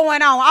murdering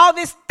going on, all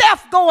this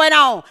theft going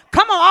on.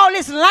 Come on, all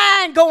this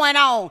lying going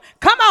on.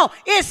 Come on,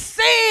 it's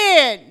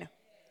sin.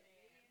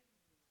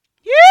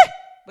 Yeah,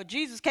 but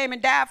Jesus came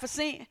and died for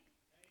sin.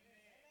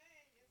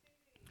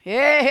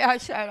 Yeah,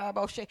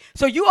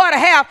 so you ought to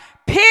have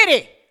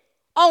pity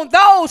on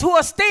those who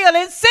are still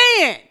in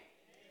sin.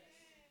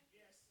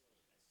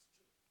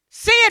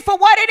 See it for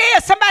what it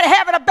is. Somebody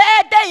having a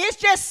bad day. It's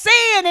just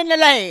sin in the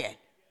land.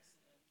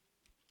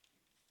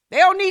 They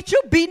don't need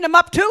you beating them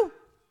up too.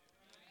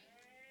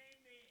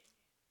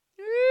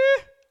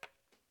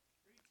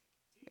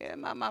 Yeah,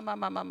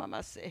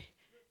 my say.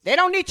 They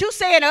don't need you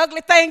saying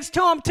ugly things to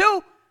them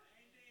too.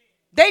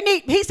 They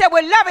need, he said,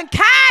 with loving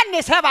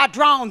kindness have I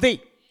drawn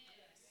thee.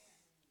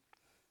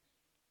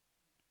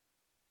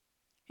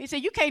 He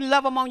said, you can't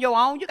love them on your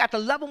own. You got to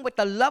love them with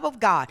the love of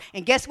God.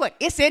 And guess what?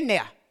 It's in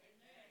there.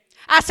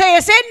 I say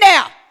it's in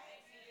there.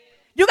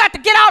 You got to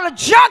get all the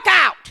junk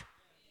out.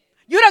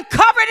 You done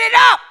covered it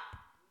up.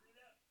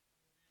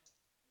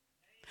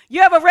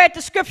 You ever read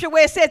the scripture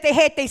where it says they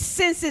had their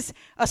senses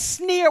a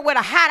sneer with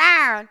a hot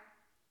iron?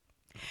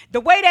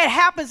 The way that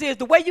happens is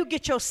the way you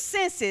get your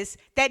senses,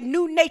 that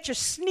new nature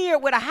sneer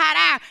with a hot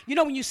iron. You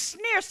know, when you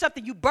sneer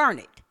something, you burn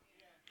it.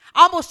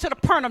 Almost to the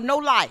point of no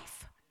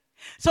life.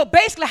 So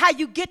basically how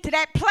you get to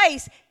that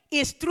place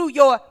is through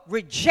your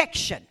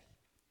rejection.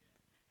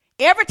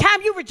 Every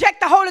time you reject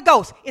the Holy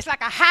Ghost, it's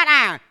like a hot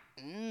iron.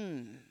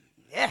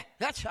 Yeah,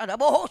 that's and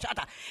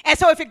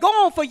so if it go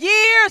on for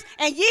years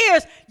and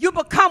years, you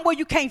become where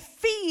you can't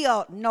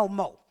feel no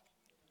more.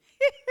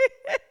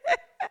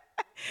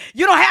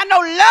 You don't have no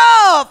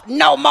love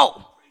no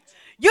more.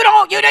 You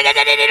don't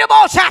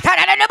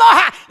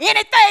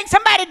anything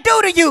somebody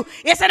do to you,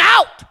 it's an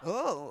out.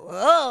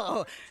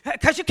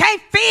 Because you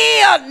can't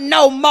feel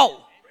no more.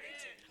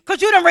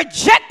 Because you done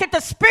rejected the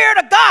Spirit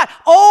of God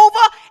over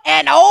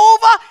and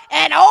over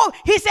and over.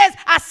 He says,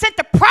 I sent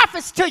the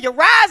prophets to you,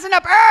 rising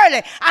up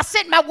early. I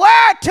sent my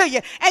word to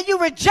you, and you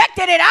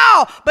rejected it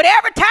all. But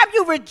every time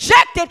you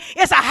reject it,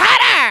 it's a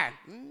hot iron.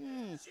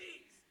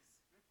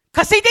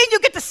 Because see, then you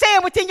get to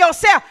saying within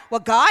yourself, well,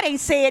 God ain't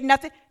said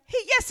nothing.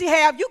 Yes, he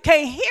have. You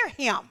can't hear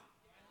him.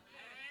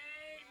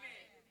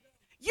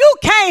 You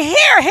can't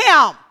hear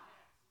him.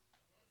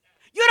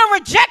 You done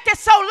rejected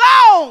so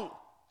long.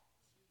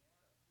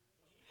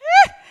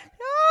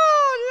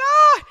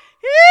 Oh, Lord.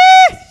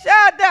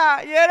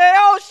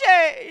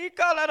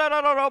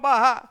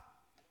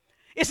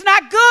 It's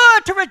not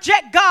good to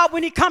reject God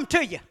when he come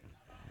to you.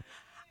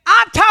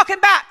 I'm talking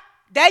about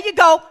There you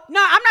go.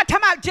 No, I'm not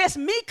talking about just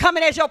me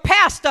coming as your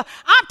pastor.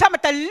 I'm talking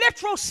about the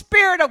literal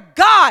Spirit of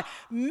God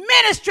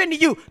ministering to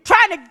you,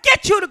 trying to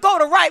get you to go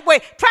the right way,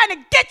 trying to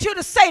get you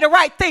to say the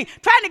right thing,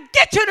 trying to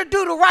get you to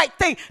do the right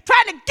thing,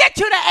 trying to get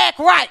you to act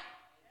right.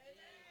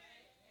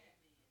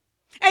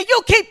 And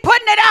you keep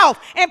putting it off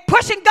and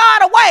pushing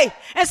God away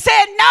and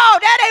saying, no,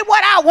 that ain't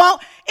what I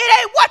want.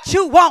 It ain't what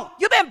you want.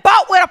 You've been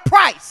bought with a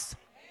price.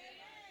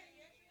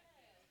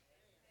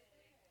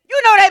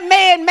 You know that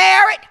man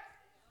married.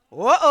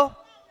 Uh-oh.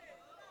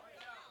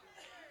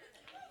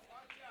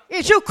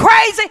 Is you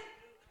crazy?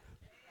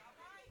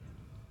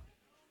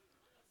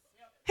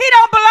 He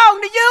don't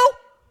belong to you.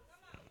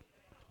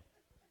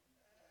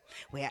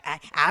 Well,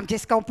 I'm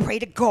just going to pray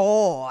to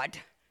God.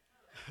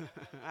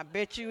 I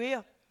bet you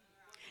will.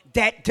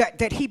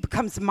 That he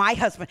becomes my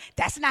husband.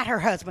 That's not her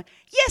husband.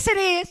 Yes, it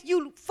is,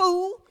 you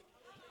fool.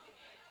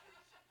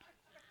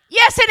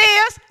 Yes, it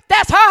is.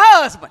 That's her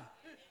husband.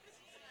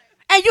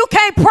 And you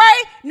can't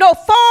pray, no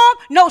form,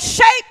 no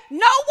shape,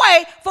 no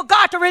way for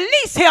God to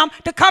release him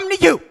to come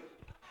to you.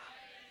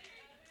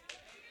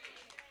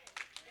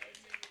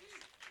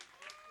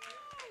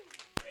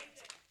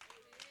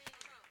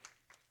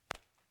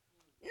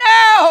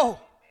 No.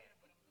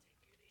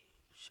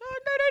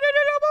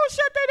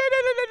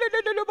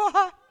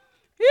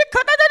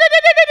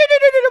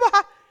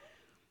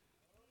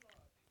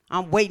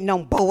 I'm waiting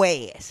on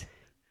Boaz.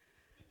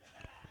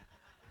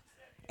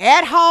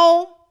 At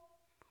home,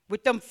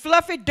 with them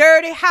fluffy,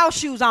 dirty house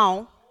shoes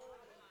on,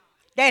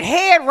 that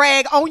head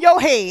rag on your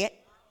head,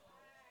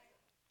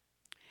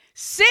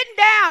 sitting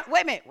down.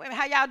 Wait a minute,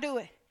 how y'all do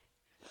it?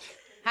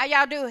 How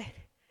y'all do it?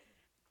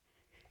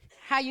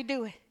 How you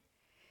do it?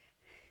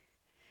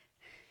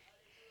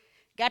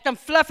 Got them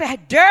fluffy,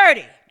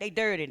 dirty. They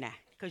dirty now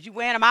because you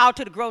wearing them all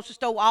to the grocery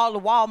store, all the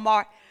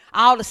Walmart,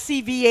 all the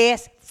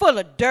CVS, full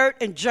of dirt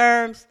and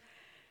germs,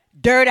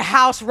 dirty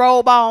house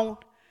robe on,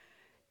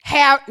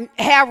 hair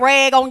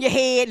rag on your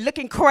head,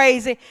 looking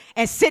crazy,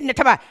 and sitting there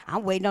talking about,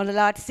 I'm waiting on the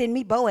Lord to send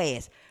me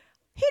Boaz.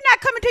 He not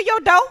coming to your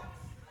door.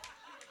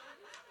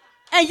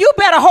 And you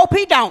better hope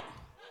he don't.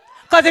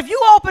 Because if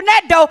you open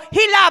that door,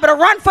 he liable to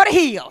run for the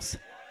hills.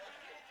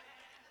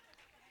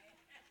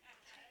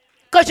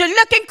 Because you're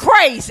looking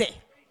crazy.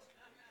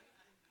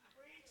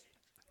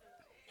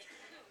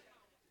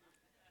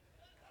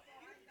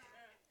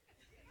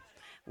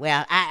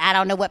 Well, I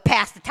don't know what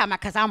Pastor talking about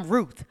because I'm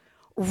Ruth.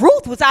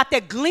 Ruth was out there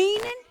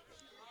gleaning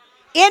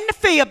in the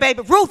field,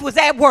 baby. Ruth was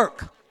at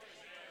work.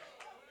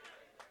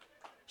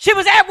 She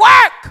was at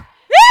work.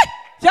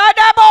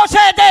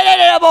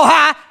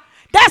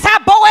 That's how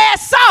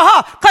Boaz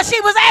saw her, because she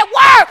was at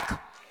work.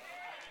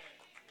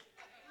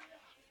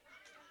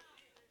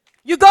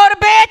 You go to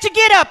bed, you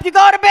get up. You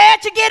go to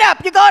bed, you get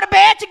up. You go to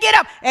bed, you get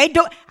up.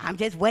 I'm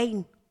just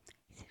waiting.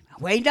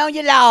 I'm waiting on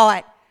you,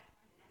 Lord.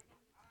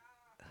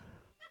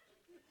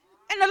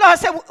 And the Lord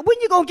said, when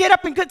you going to get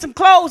up and get some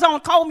clothes on,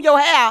 comb your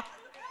hair,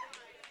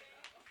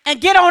 and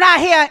get on out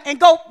here and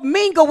go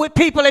mingle with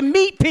people and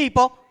meet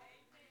people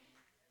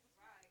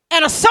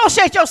and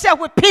associate yourself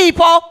with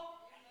people?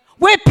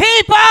 With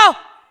people.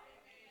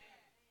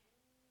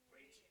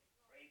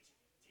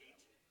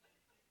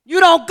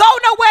 You don't go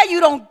nowhere. You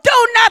don't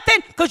do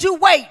nothing because you're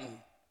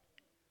waiting.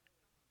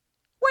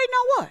 Waiting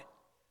on what?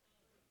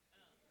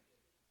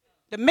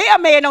 The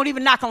mailman don't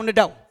even knock on the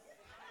door.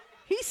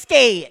 He's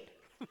scared.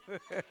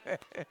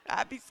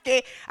 I'd be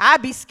scared.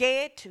 I'd be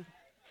scared too.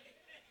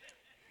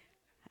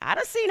 I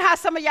done seen how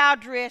some of y'all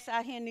dress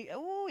out here.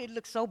 It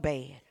looks so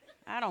bad.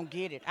 I don't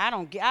get it.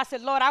 I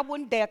said, Lord, I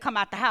wouldn't dare come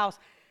out the house.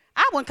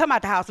 I wouldn't come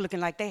out the house looking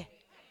like that.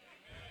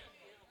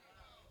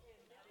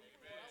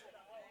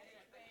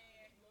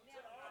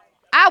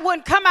 I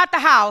wouldn't come out the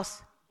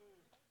house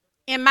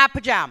in my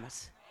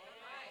pajamas.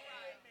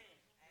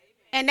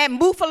 And that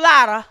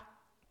muffalata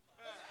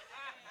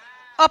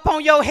up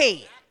on your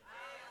head.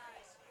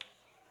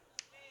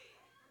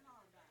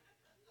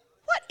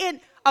 What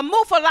in a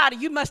muffalata?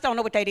 You must don't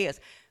know what that is.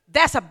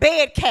 That's a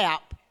bed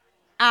cap.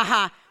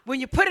 When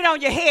you put it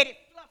on your head, it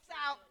fluffs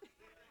out.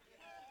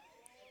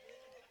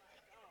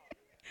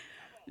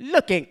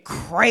 Looking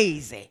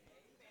crazy.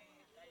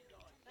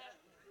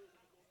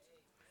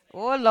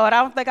 Oh, Lord,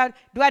 I don't think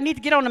do I need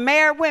to get on the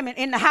married women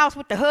in the house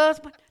with the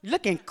husband?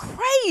 Looking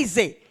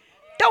crazy.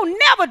 Don't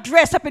never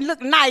dress up and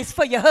look nice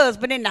for your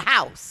husband in the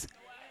house.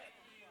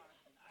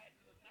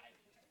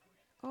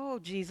 Oh,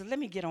 Jesus, let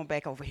me get on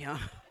back over here.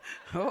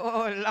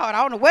 Oh, Lord, I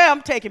don't know where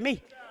I'm taking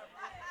me.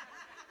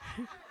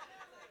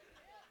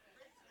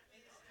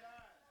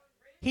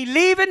 He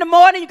leave in the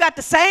morning, you got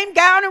the same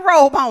gown and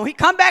robe on. He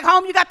come back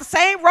home, you got the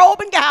same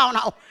robe and gown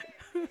on.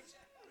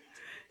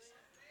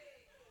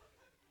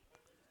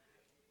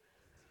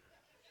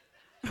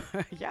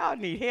 Y'all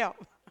need help.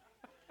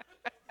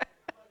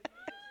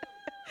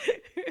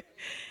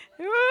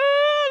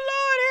 Oh,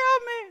 Lord,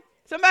 help me.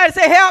 Somebody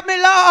say, help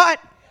me, Lord.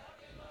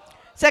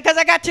 Say, because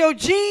I got your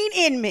gene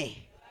in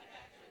me.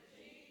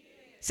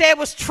 Say it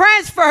was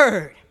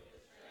transferred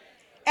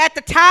at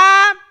the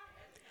time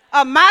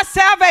of my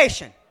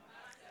salvation.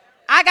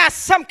 I got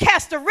some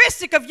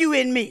characteristic of you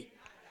in me.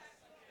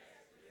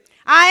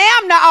 I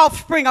am the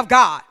offspring of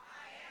God.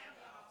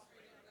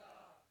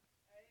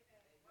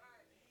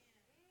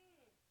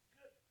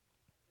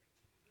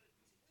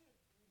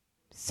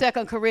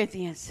 2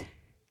 Corinthians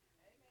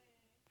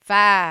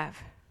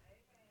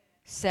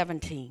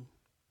 5:17.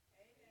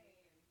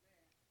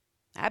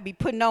 I be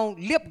putting on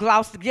lip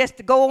gloss just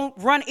to go on,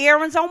 run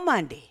errands on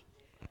Monday.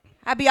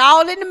 I be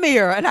all in the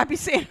mirror, and I be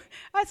saying,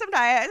 I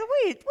sometimes ask,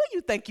 where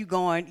you think you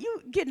going?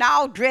 You getting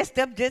all dressed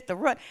up just to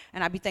run?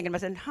 And I be thinking to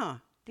myself,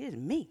 this is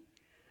me.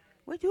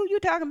 Who you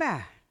talking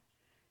about?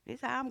 This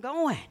is how I'm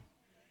going.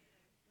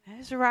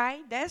 That's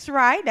right.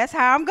 That's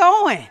how I'm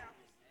going.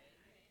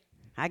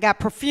 I got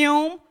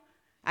perfume.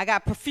 I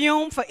got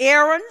perfume for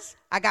errands.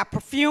 I got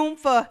perfume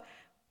for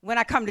when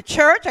I come to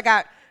church. I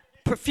got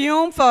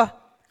perfume for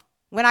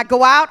when I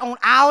go out on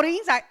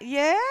outings.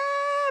 Yeah,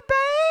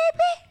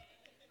 baby.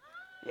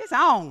 It's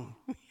on.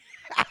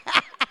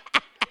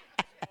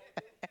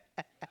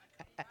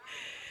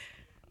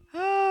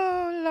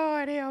 Oh,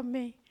 Lord, help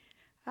me.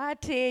 I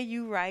tell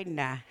you right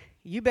now,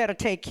 you better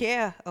take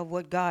care of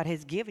what God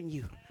has given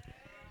you.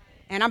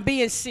 And I'm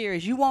being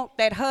serious. You want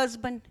that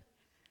husband?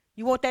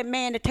 You want that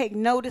man to take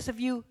notice of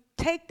you?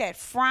 Take that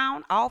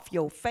frown off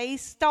your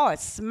face. Start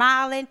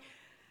smiling.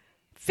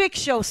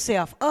 Fix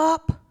yourself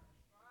up.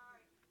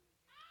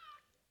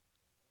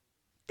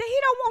 He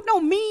don't want no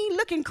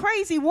mean-looking,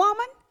 crazy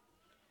woman.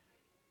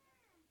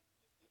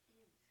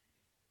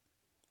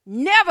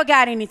 Never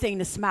got anything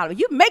to smile.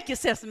 You make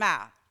yourself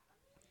smile.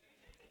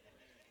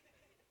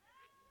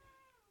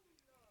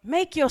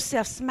 Make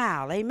yourself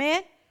smile.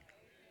 Amen?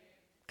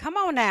 Come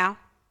on now.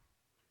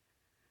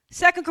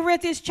 2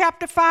 Corinthians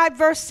chapter 5,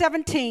 verse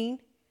 17.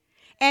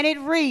 And it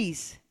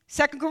reads,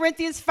 2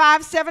 Corinthians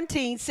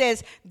 5:17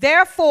 says,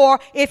 therefore,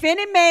 if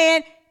any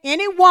man,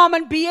 any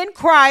woman be in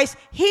Christ,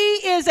 he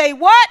is a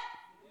what?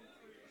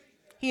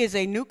 He is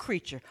a new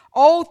creature.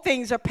 Old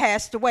things are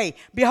passed away.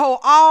 Behold,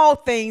 all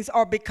things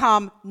are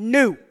become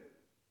new.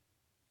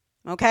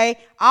 Okay?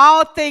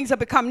 All things are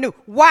become new.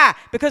 Why?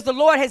 Because the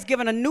Lord has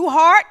given a new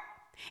heart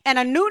and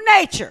a new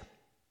nature.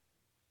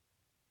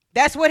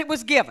 That's what it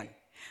was given.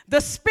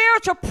 The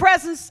spiritual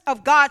presence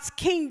of God's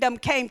kingdom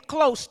came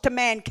close to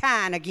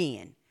mankind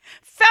again.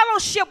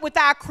 Fellowship with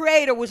our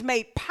Creator was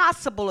made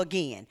possible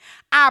again.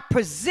 Our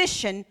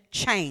position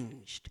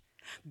changed.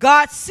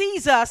 God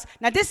sees us.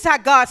 Now, this is how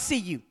God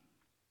sees you.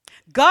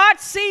 God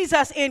sees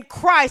us in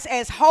Christ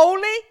as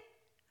holy,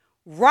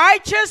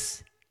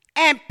 righteous,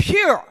 and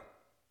pure.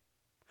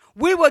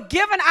 We were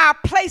given our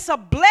place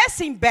of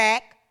blessing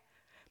back,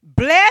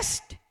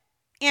 blessed,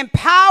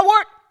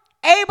 empowered,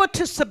 able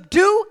to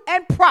subdue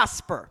and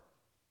prosper.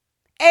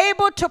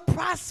 Able to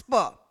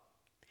prosper.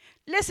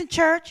 Listen,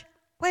 church,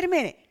 wait a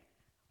minute.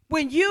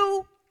 When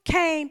you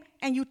came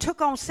and you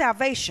took on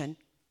salvation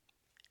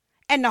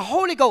and the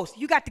Holy Ghost,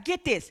 you got to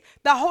get this,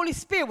 the Holy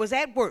Spirit was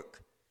at work.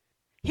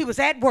 He was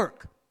at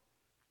work.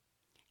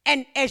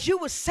 And as you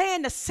were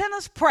saying the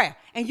sinner's prayer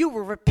and you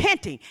were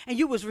repenting and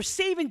you was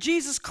receiving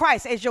Jesus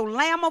Christ as your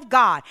Lamb of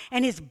God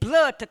and his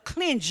blood to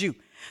cleanse you,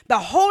 the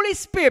Holy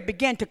Spirit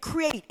began to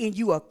create in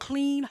you a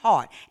clean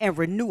heart and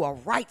renew a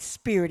right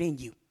spirit in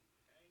you.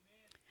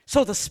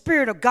 So the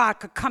Spirit of God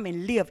could come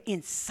and live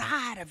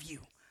inside of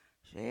you.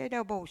 It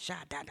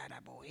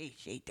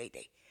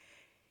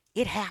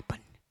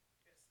happened.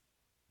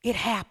 It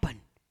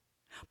happened.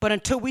 But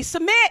until we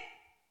submit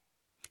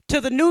to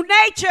the new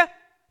nature,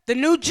 the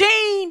new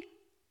gene,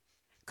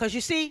 because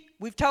you see,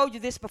 we've told you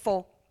this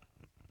before,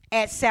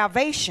 at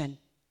salvation,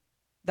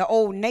 the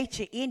old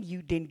nature in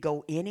you didn't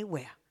go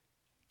anywhere.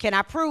 Can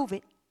I prove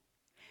it?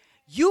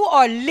 You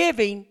are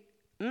living,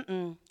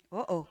 you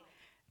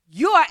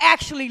are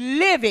actually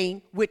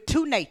living with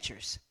two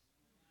natures.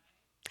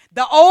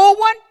 The old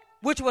one,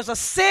 which was a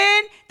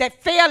sin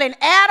that fell in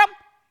Adam,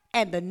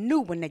 and the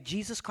new one that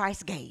Jesus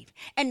Christ gave.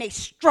 And they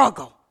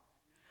struggle.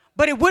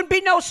 But it wouldn't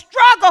be no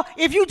struggle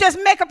if you just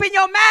make up in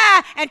your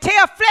mind and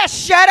tell flesh,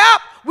 shut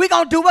up. We're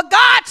going to do what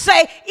God say,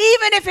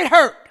 even if it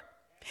hurt.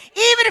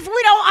 Even if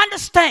we don't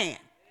understand.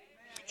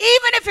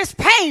 Even if it's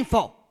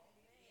painful.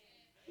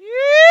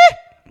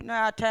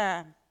 Now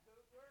time.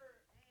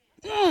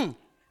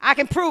 I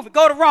can prove it.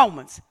 Go to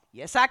Romans.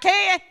 Yes, I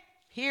can.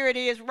 Here it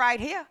is right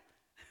here.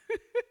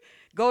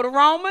 Go to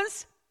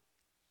Romans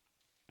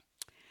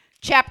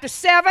chapter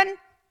 7.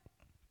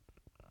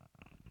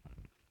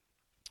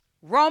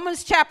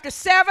 Romans chapter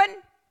 7,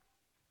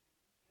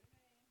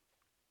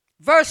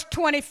 verse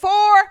 24.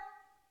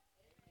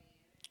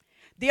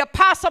 The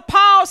Apostle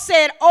Paul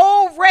said,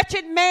 O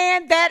wretched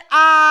man that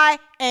I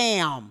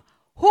am,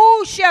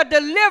 who shall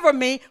deliver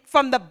me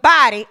from the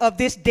body of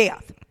this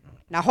death?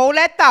 Now hold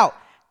that thought.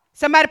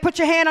 Somebody put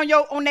your hand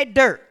on that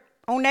dirt,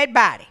 on that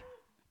body.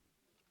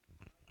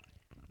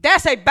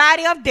 That's a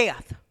body of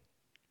death.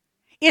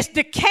 It's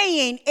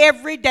decaying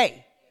every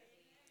day.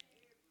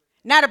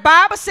 Now the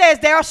Bible says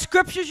there are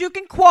scriptures you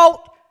can quote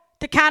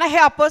to kind of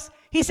help us.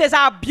 He says,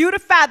 I'll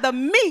beautify the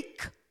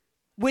meek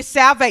with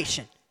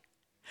salvation.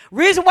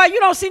 Reason why you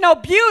don't see no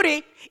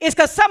beauty is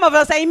because some of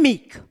us ain't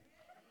meek.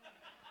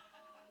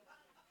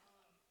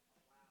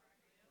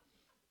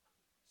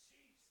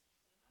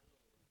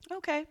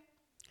 Okay.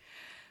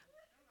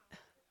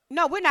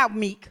 No, we're not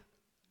meek.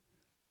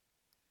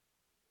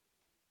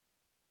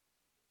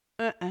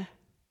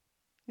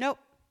 Nope.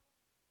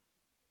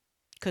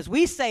 Because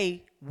we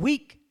say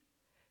weak.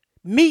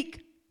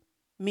 Meek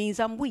means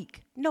I'm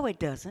weak. No, it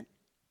doesn't.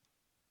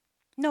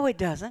 No, it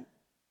doesn't.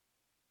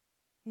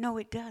 No,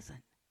 it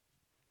doesn't.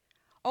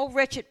 Oh,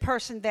 wretched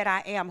person that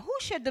I am, who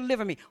shall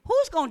deliver me?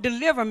 Who's going to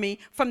deliver me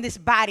from this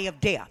body of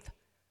death?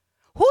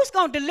 Who's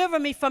going to deliver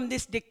me from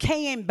this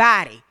decaying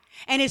body?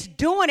 And it's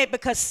doing it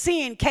because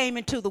sin came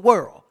into the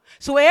world.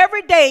 So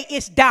every day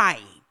it's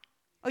dying.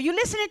 Are you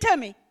listening to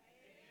me?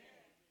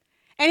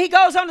 And he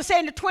goes on to say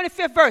in the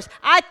 25th verse,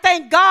 I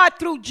thank God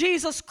through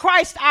Jesus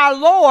Christ our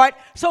Lord.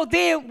 So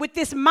then with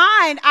this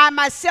mind, I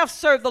myself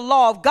serve the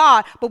law of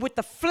God, but with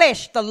the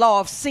flesh, the law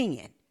of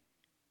sin.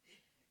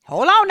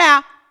 Hold on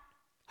now.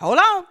 Hold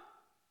on.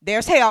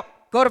 There's help.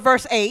 Go to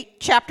verse 8,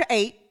 chapter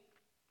 8.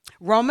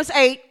 Romans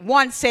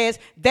 8:1 says,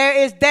 there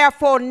is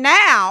therefore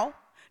now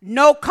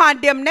no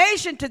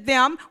condemnation to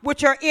them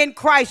which are in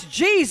Christ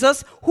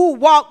Jesus, who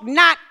walk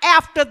not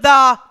after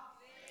the,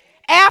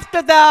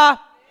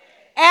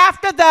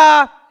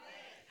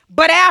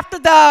 but after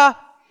the.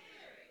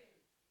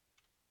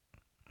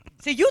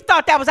 See, you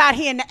thought that was out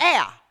here in the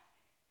air.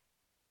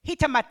 He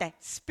talking about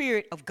that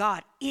Spirit of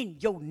God in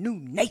your new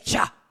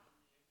nature.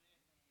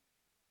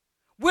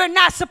 We're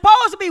not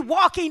supposed to be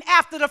walking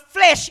after the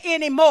flesh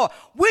anymore.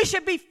 We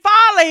should be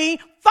following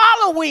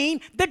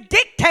the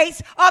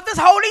dictates of this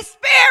Holy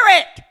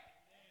Spirit.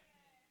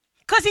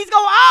 Because he's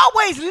going to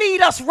always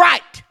lead us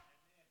right.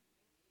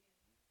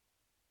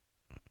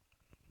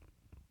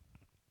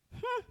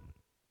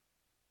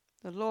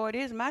 The Lord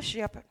is my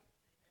shepherd,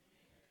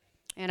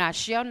 and I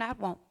shall not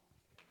want.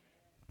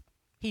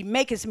 He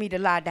maketh me to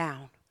lie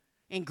down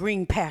in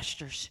green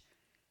pastures.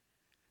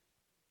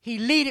 He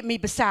leadeth me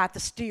beside the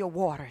still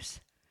waters.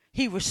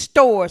 He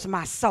restores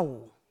my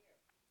soul.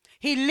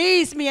 He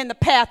leads me in the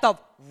path of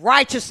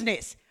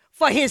righteousness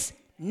for his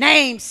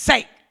name's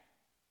sake.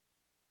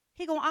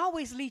 He's going to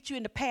always lead you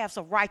in the paths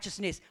of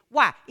righteousness.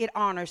 Why? It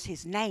honors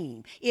his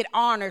name. It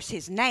honors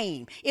his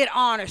name. It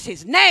honors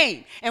his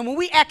name. And when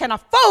we acting a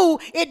fool,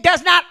 it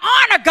does not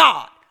honor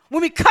God.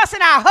 When we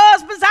cussing our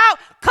husbands out,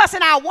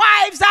 cussing our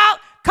wives out,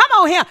 come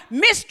on here,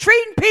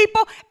 mistreating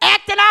people,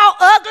 acting all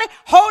ugly,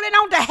 holding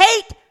on to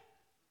hate,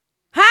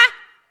 huh?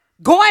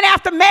 Going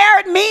after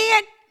married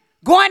men,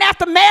 going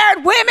after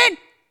married women,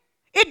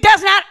 it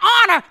does not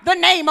honor the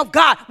name of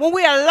God. When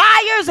we are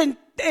liars and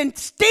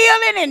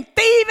stealing and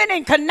thieving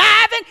and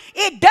conniving,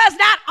 it does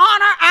not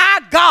honor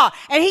our God.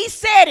 And he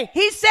said it.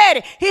 He said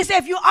it. He said,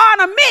 if you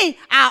honor me,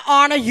 I'll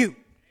honor you.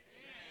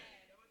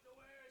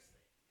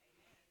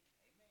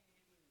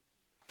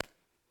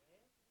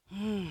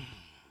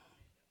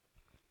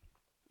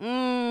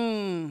 Yeah,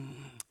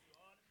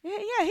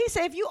 he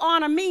said, if you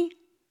honor me,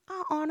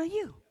 I'll honor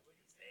you.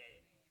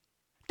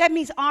 That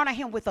means honor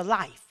him with a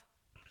life.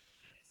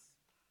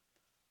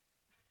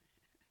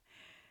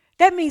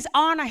 That means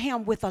honor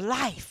him with a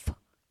life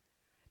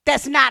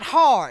that's not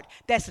hard,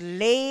 that's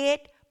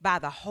led by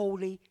the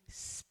Holy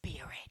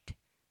Spirit.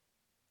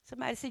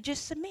 Somebody said,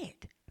 just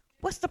submit.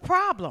 What's the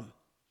problem?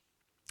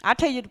 I'll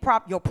tell you the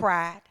problem, your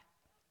pride.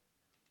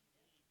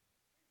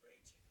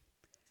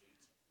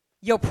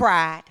 Your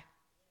pride.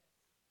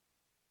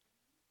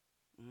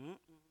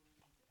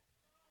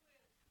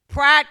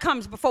 Pride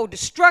comes before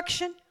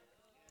destruction.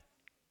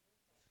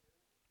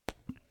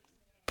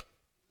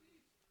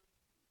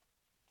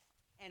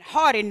 And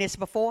haughtiness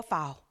before a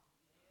fall.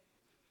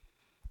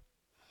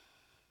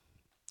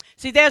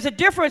 See, there's a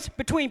difference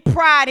between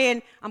pride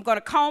and I'm going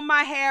to comb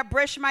my hair,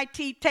 brush my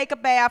teeth, take a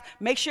bath,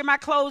 make sure my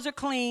clothes are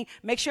clean,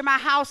 make sure my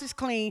house is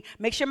clean,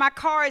 make sure my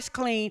car is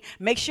clean,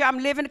 make sure I'm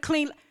living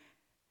clean.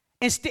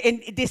 And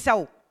this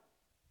old.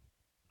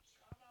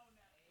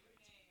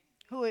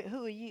 Who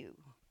are you?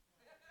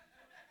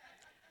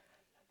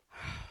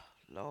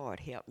 Lord,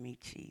 help me,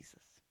 Jesus.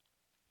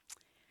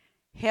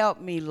 Help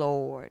me,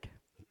 Lord.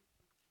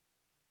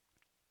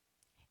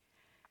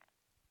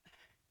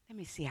 Let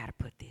me see how to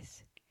put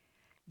this.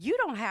 You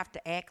don't have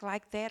to act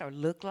like that or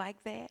look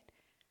like that.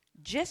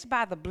 Just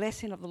by the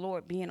blessing of the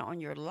Lord being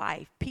on your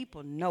life,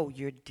 people know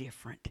you're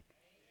different.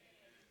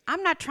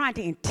 I'm not trying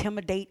to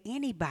intimidate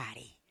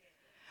anybody,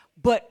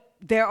 but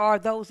there are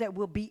those that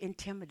will be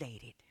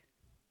intimidated.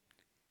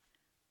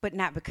 But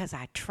not because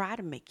I try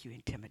to make you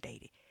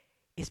intimidated.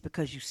 It's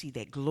because you see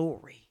that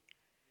glory.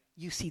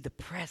 You see the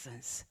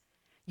presence.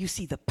 You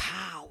see the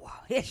power.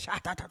 It's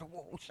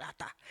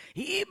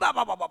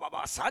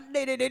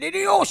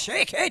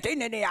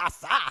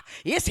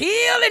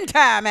healing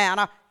time,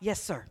 Anna.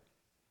 Yes, sir.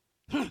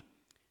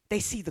 They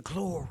see the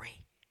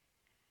glory.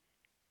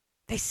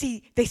 They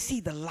see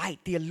the light,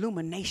 the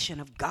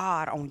illumination of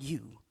God on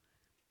you.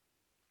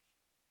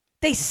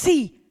 They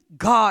see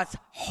God's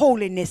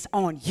holiness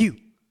on you.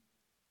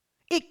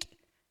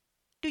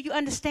 Do you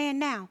understand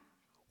now?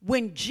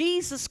 When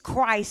Jesus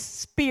Christ's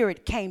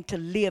Spirit came to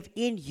live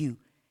in you,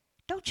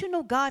 don't you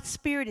know God's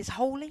Spirit is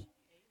holy?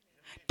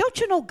 Don't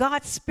you know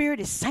God's Spirit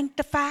is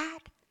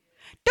sanctified?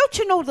 Don't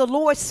you know the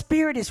Lord's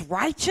Spirit is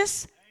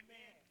righteous?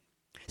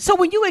 So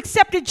when you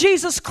accepted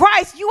Jesus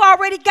Christ, you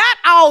already got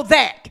all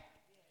that.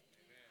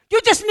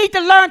 You just need to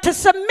learn to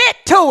submit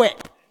to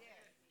it.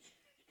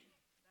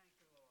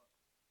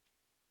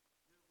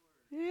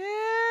 Yeah.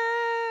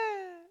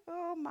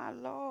 Oh, my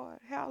Lord.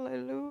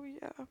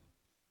 Hallelujah.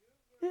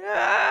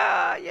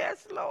 Yeah.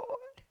 Yes, Lord.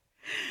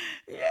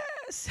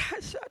 Yes.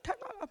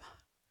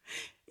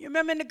 You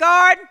remember in the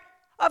Garden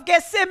of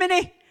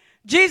Gethsemane?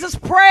 Jesus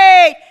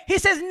prayed. He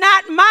says,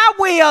 not my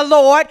will,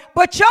 Lord,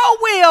 but your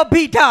will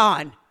be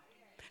done.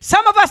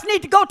 Some of us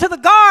need to go to the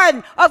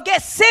Garden of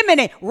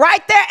Gethsemane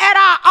right there at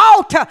our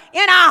altar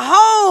in our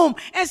home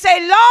and say,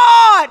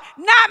 Lord,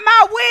 not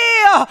my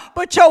will,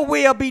 but your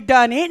will be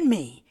done in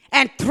me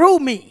and through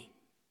me.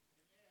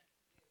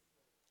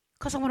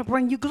 Because I want to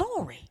bring you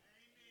glory.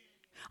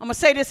 I'm going to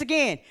say this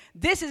again.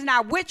 This is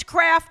not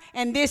witchcraft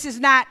and this is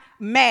not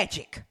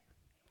magic.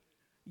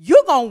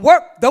 You're going to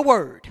work the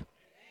word.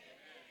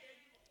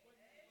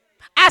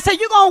 I said,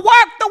 you're going to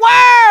work the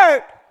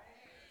word.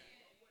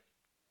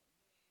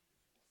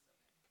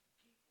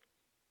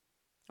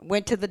 I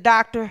went to the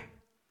doctor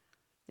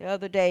the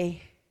other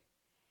day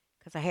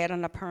because I had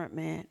an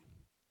appointment.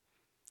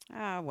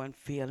 I wasn't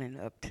feeling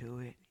up to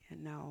it,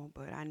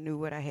 but I knew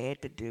what I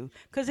had to do.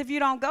 Because if you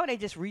don't go, they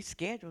just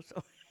reschedule.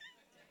 So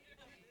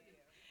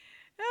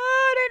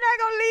they're not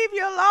going to leave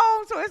you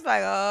alone. So it's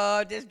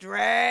like, just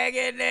drag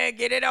it there,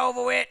 get it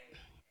over with.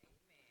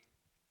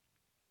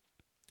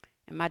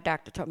 And my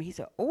doctor told me, he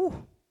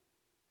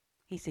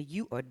said,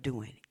 you are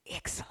doing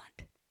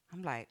excellent.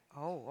 I'm like,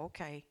 oh,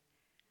 okay.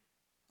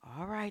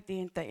 All right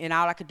then. And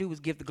all I could do was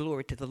give the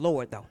glory to the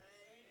Lord, though.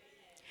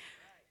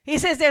 He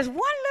says, there's one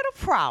little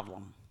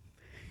problem.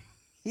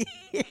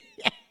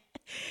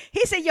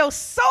 He said, your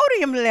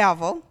sodium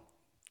level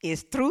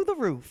is through the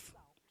roof.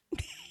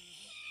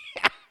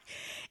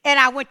 And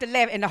I went to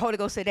laugh, and the Holy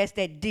Ghost said, that's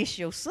that dish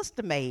your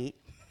sister made.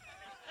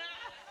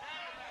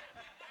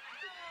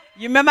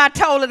 You remember I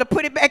told her to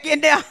put it back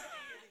in there?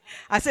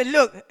 I said,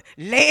 look,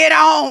 lay it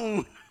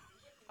on.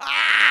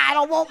 I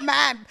don't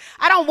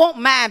want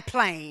mine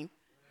plain.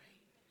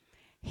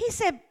 He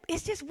said,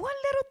 it's just one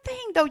little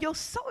thing, though. Your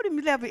sodium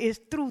level is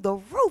through the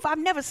roof. I've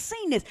never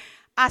seen this.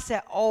 I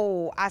said,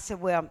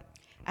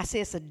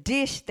 it's a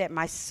dish that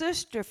my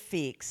sister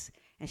fixed,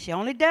 and she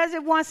only does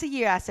it once a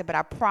year. I said, but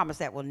I promise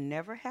that will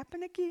never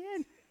happen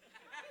again.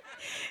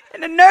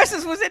 And the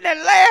nurses was in there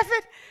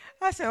laughing.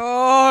 I said,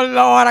 oh,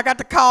 Lord, I got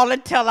to call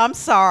and tell her I'm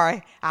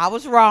sorry. I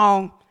was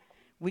wrong.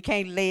 We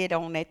can't lay it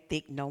on that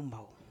thick no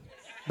more.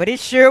 But it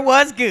sure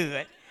was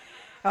good.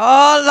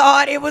 Oh,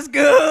 Lord, it was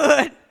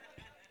good.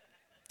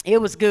 It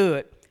was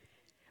good.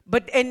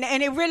 But and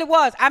it really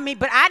was.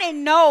 But I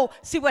didn't know.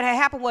 See, what had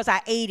happened was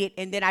I ate it,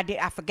 and then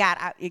I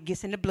forgot. It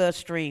gets in the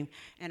bloodstream,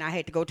 and I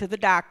had to go to the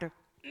doctor.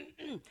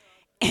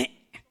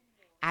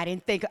 I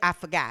didn't think. I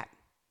forgot.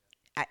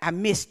 I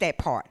missed that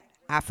part.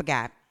 I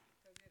forgot.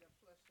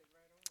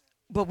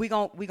 But we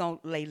gonna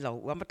lay low.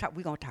 We're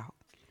gonna talk.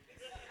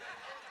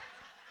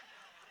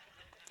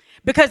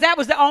 Because that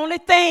was the only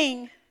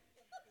thing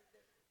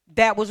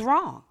that was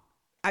wrong.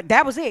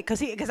 That was it.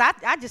 Because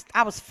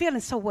I was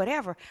feeling so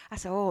whatever. I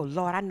said, oh,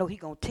 Lord, I know he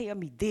going to tell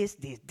me this.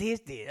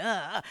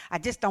 I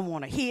just don't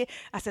want to hear.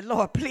 I said,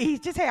 Lord, please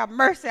just have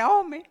mercy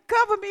on me.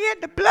 Cover me in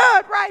the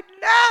blood right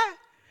now.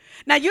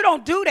 Now, you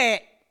don't do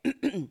that.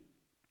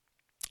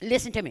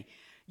 Listen to me.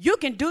 You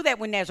can do that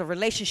when there's a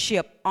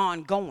relationship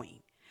ongoing.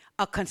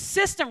 A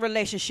consistent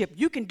relationship,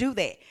 you can do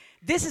that.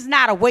 This is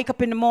not a wake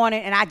up in the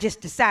morning and I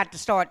just decided to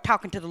start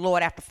talking to the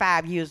Lord after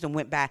 5 years and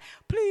went by.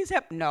 Please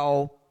help.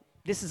 No.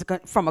 This is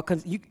from a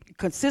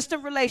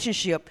consistent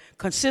relationship,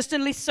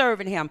 consistently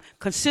serving him,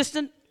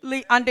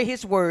 consistently under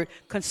his word,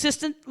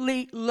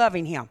 consistently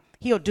loving him.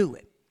 He'll do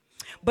it.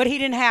 But he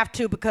didn't have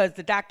to because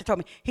the doctor told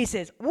me. He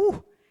says,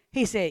 ooh.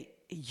 He said,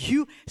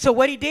 So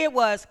what he did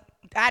was,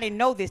 I didn't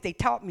know this. They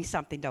taught me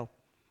something, though.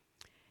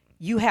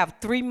 You have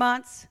 3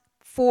 months,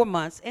 4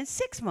 months, and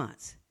 6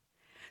 months.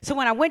 So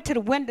when I went to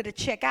the window to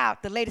check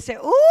out, the lady said,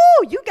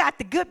 ooh, you got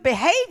the good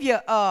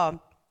behavior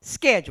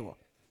schedule.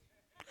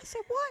 I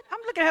said, what? I'm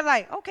looking at her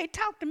like, okay,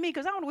 talk to me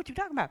because I don't know what you're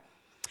talking about.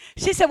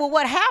 She said, well,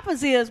 what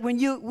happens is when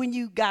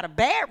you got a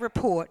bad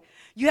report,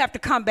 you have to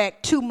come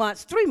back 2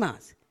 months, 3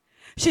 months.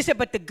 She said,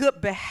 but the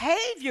good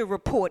behavior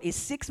report is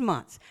 6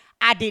 months.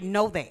 I didn't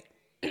know that.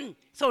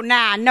 So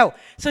now I know.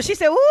 So she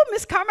said, oh,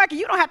 Miss Carmichael,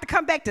 you don't have to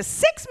come back to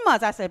 6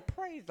 months. I said,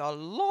 praise the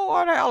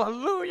Lord,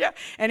 hallelujah.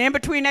 And in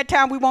between that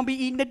time, we won't be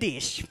eating the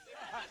dish.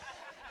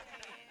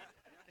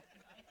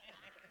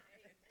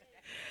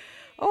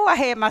 Oh, I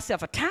had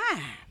myself a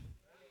time.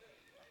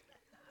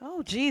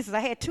 Oh, Jesus,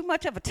 I had too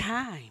much of a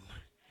time.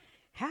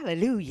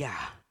 Hallelujah.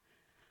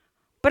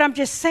 But I'm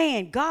just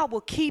saying, God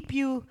will keep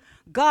you.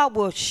 God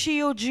will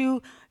shield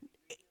you.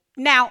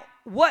 Now,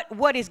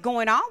 what is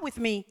going on with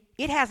me,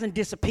 it hasn't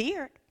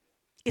disappeared.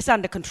 It's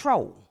under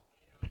control.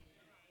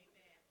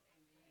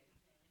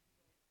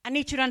 I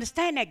need you to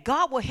understand that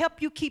God will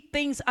help you keep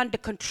things under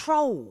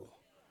control.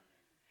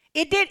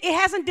 It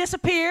hasn't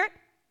disappeared,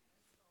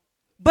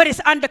 but it's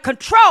under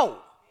control.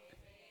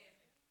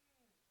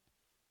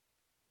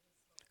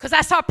 Because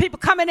I saw people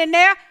coming in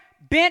there,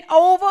 bent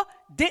over,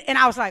 and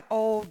I was like,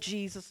 oh,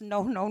 Jesus,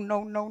 no, no,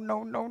 no, no,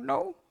 no, no,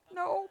 no,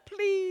 no,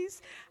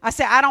 please. I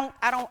said, I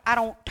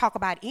don't talk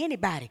about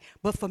anybody,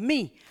 but for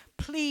me,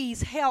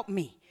 please help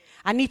me.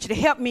 I need you to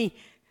help me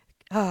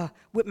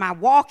with my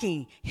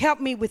walking,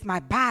 help me with my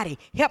body,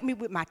 help me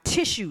with my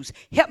tissues,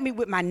 help me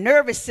with my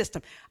nervous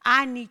system.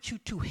 I need you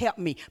to help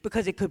me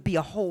because it could be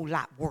a whole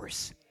lot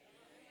worse.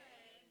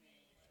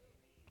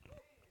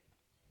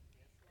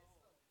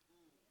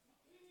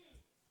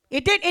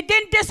 It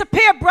didn't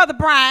disappear, Brother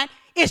Brian.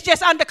 It's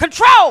just under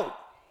control.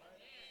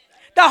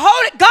 The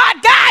Holy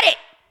God got it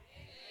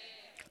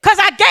because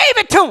I gave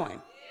it to him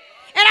and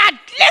I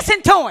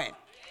listened to him.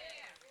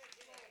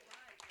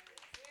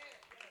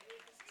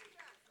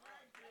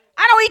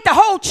 I don't eat the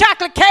whole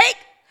chocolate cake,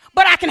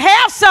 but I can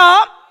have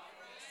some.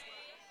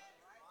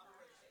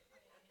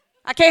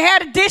 I can't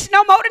have the dish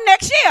no more the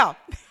next year.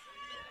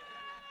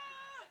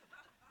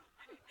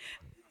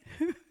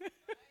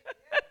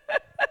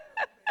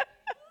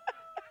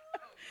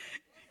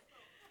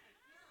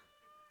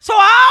 So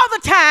all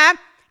the time,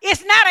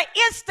 it's not an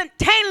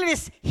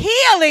instantaneous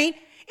healing,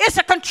 it's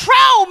a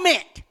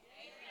controlment.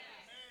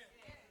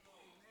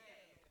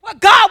 Well,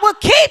 God will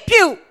keep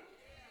you.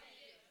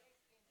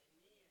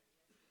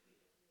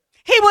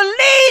 He will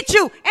lead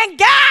you and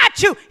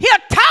guide you. He'll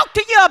talk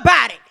to you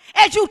about it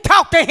as you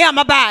talk to him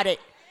about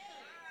it.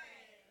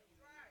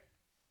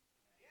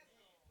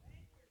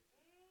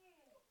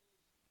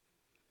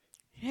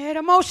 Yeah,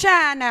 the more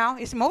shine now.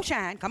 It's more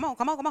shine. Come on,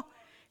 come on, come on.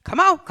 Come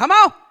on, come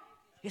on.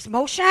 It's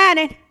more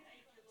shining.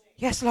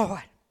 Yes,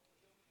 Lord.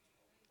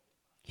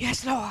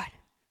 Yes, Lord.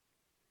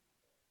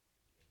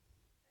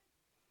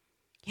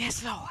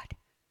 Yes, Lord.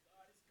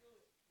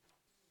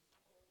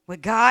 Well,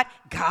 God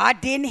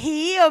didn't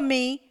heal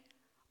me.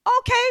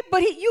 Okay,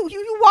 but you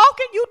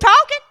walking, you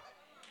talking.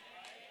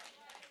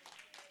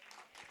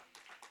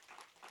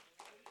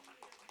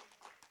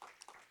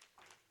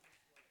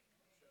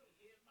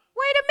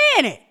 Wait a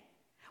minute.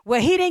 Well,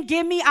 he didn't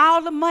give me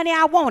all the money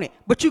I wanted,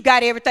 but you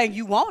got everything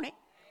you wanted.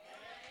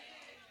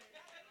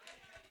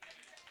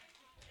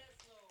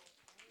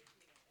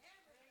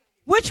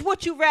 Which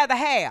would you rather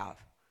have?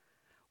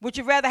 Would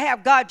you rather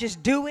have God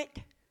just do it?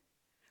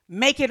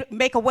 Make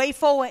a way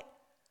for it?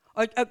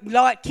 Or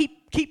Lord,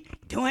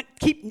 keep doing,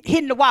 keep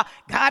hitting the wall.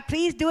 God,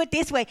 please do it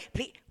this way.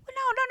 Please. Well,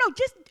 no.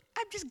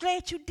 I'm just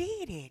glad you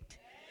did it.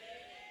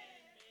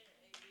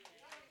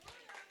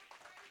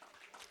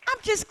 I'm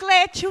just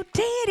glad you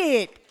did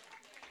it.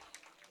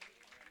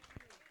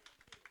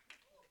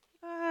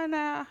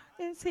 Now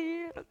it's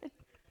here.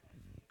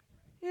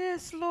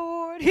 Yes,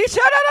 Lord. He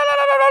shut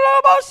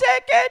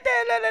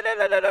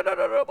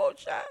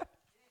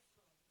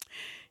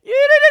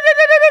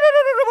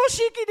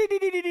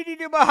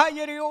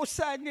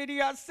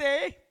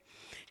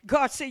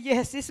God said,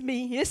 yes, it's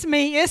me. It's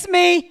me. It's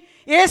me.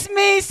 It's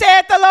me,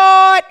 said the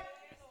Lord.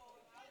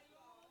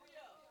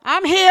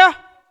 I'm here.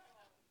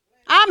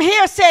 I'm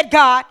here, said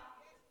God.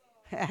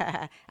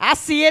 I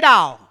see it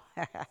all.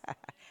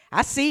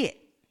 I see it.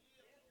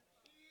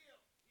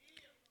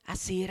 I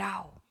see it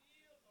all.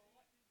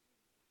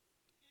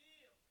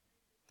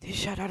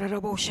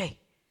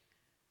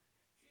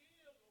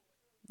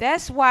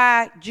 That's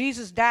why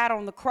Jesus died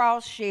on the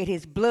cross, shed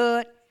his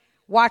blood.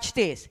 Watch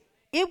this.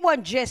 It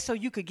wasn't just so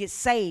you could get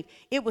saved.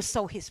 It was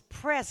so his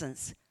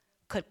presence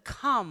could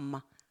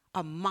come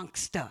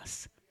amongst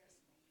us.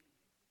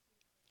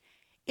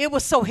 It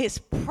was so his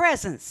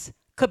presence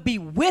could be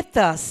with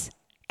us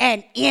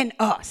and in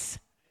us.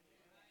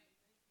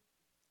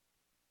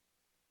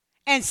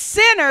 And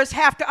sinners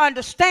have to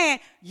understand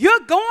you're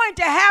going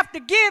to have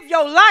to give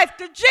your life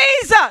to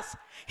Jesus.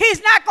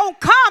 He's not going to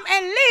come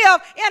and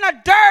live in a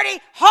dirty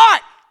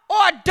heart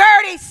or a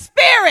dirty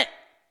spirit,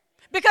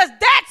 because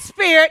that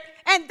spirit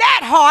and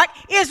that heart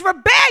is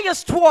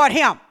rebellious toward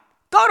him.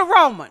 Go to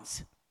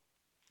Romans.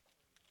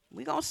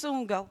 We're going to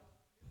soon go.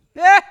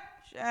 Yeah,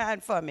 shine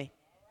for me.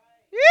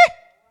 Yeah.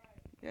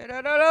 Now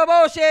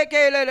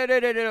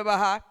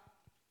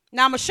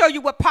I'm going to show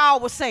you what Paul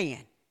was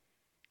saying.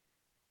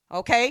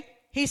 Okay?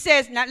 He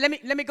says, now let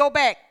me go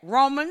back.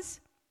 Romans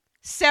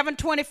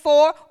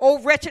 7:24,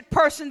 O wretched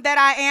person that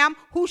I am,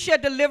 who shall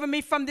deliver me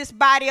from this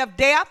body of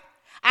death?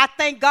 I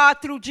thank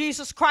God through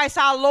Jesus Christ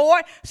our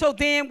Lord. So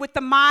then with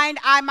the mind,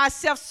 I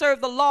myself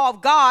serve the law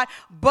of God,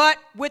 but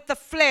with the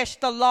flesh,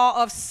 the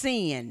law of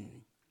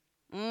sin.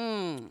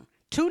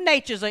 Two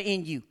natures are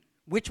in you.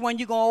 Which one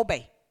you going to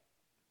obey?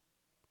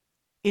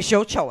 It's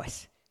your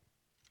choice.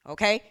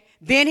 Okay?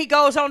 Then he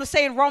goes on to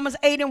say in Romans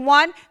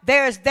 8:1,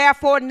 there is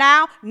therefore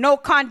now no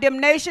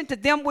condemnation to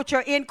them which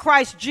are in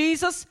Christ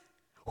Jesus,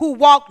 who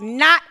walk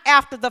not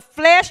after the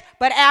flesh,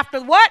 but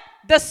after what?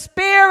 The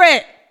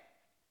Spirit.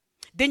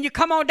 Then you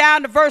come on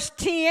down to verse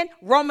 10,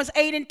 Romans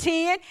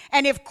 8:10,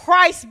 and if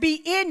Christ be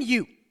in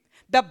you,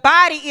 the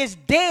body is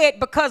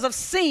dead because of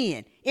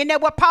sin. Isn't that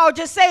what Paul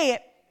just said?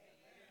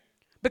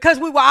 Because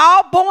we were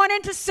all born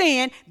into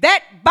sin,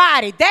 that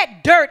body,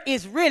 that dirt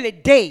is really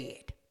dead.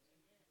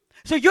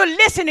 So you're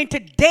listening to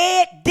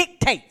dead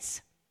dictates.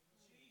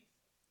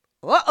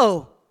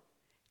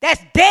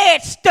 That's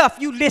dead stuff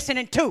you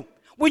listening to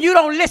when you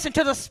don't listen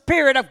to the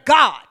Spirit of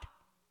God.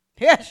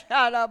 Yes,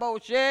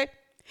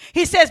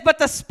 he says, but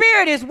the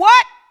Spirit is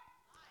what?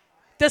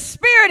 The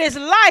Spirit is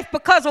life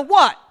because of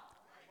what?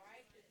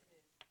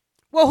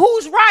 Well,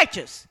 who's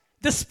righteous?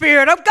 The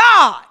Spirit of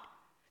God.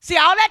 See,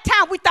 all that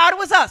time we thought it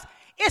was us.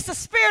 It's the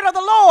Spirit of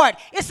the Lord.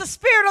 It's the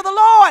Spirit of the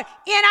Lord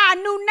in our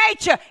new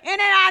nature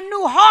and in our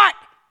new heart.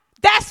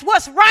 That's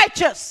what's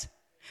righteous.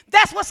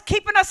 That's what's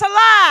keeping us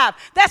alive.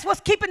 That's what's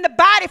keeping the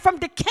body from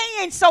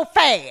decaying so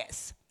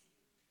fast.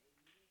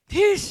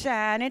 He's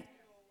shining.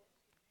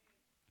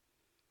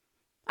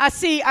 I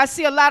see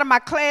a lot of my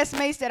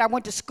classmates that I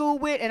went to school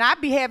with, and I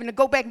be having to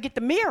go back and get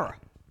the mirror.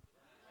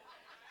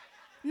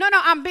 No,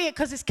 I'm being,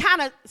 because it's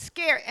kind of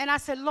scary. And I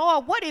said,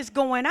 Lord, what is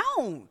going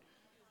on?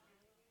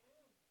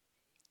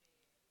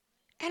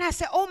 And I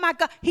said, oh, my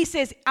God. He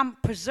says, I'm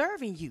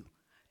preserving you.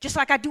 Just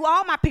like I do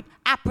all my people.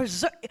 I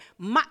preserve.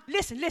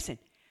 Listen.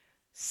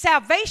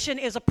 Salvation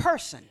is a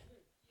person.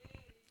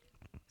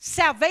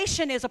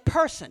 Salvation is a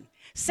person.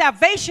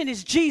 Salvation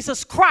is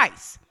Jesus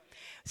Christ.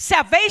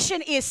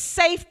 Salvation is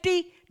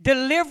safety,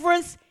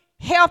 deliverance,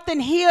 health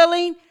and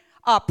healing,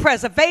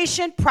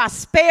 preservation,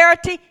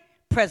 prosperity,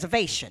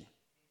 preservation.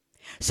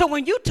 So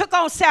when you took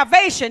on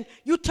salvation,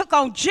 you took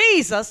on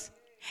Jesus,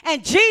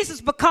 and Jesus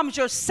becomes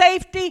your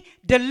safety,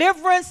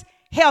 deliverance,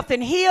 health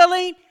and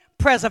healing,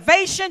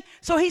 preservation.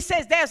 So he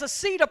says there's a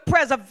seed of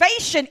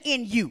preservation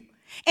in you,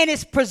 and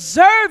it's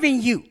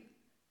preserving you.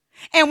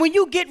 And when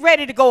you get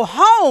ready to go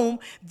home,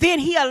 then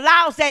he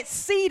allows that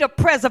seed of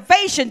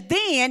preservation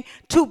then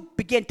to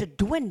begin to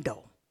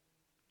dwindle.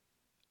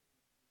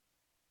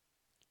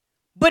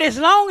 But as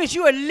long as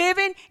you are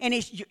living and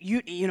it's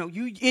you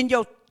in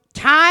your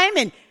time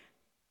and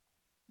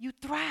you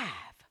thrive.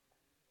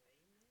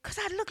 Because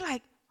I look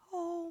like,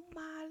 oh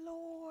my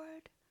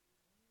Lord,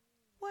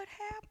 what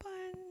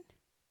happened?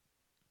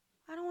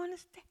 I don't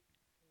understand.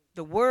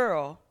 The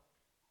world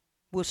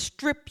will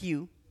strip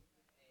you.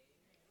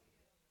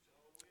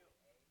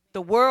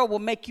 The world will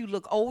make you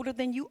look older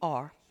than you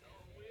are.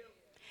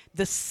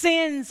 The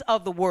sins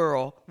of the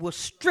world will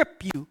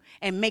strip you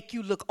and make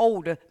you look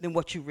older than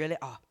what you really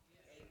are.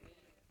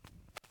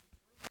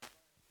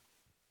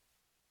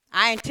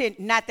 I intend,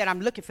 not that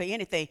I'm looking for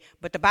anything,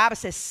 but the Bible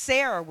says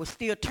Sarah was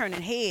still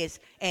turning heads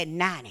at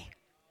 90.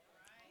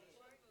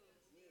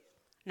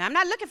 Now, I'm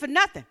not looking for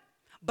nothing,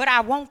 but I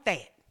want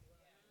that.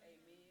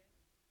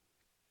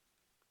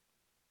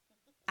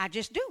 I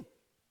just do.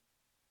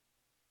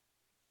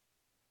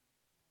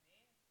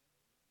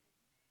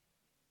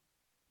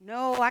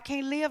 No, I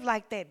can't live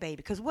like that, baby,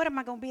 because what am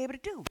I going to be able to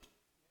do?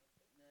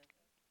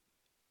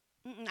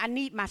 I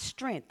need my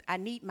strength. I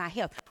need my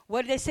health.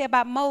 What did they say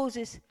about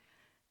Moses?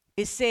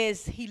 It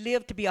says he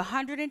lived to be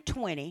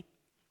 120,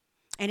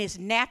 and his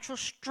natural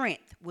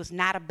strength was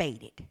not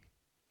abated.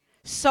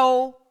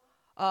 So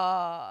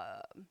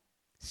shall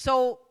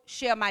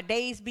my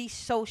days be,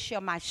 so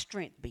shall my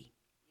strength be.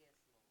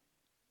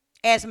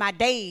 As my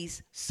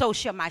days, so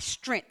shall my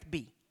strength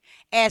be.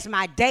 As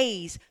my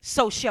days,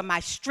 so shall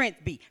my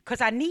strength be. Because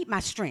I need my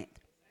strength.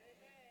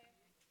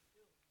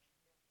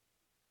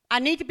 I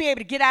need to be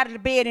able to get out of the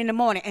bed in the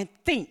morning and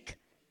think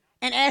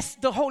and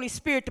ask the Holy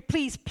Spirit to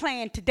please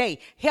plan today.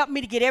 Help me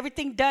to get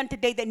everything done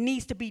today that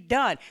needs to be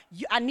done.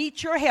 I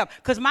need your help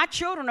because my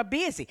children are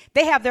busy.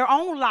 They have their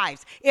own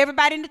lives.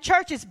 Everybody in the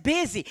church is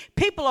busy.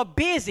 People are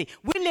busy.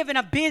 We live in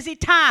a busy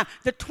time.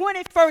 The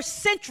 21st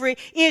century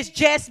is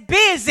just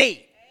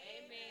busy.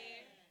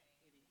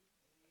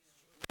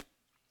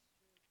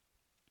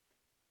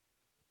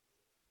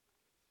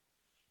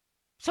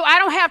 So I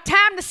don't have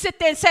time to sit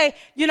there and say,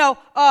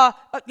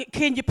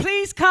 can you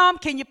please come?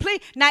 Can you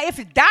please? Now, if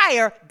it's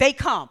dire, they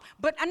come.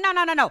 But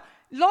no.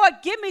 Lord,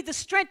 give me the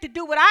strength to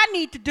do what I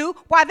need to do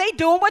while they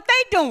doing what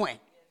they doing.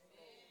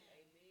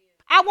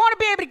 I want to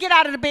be able to get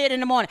out of the bed in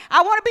the morning.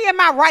 I want to be in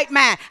my right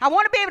mind. I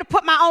want to be able to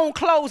put my own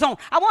clothes on.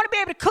 I want to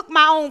be able to cook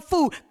my own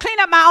food,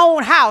 clean up my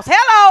own house.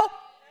 Hello?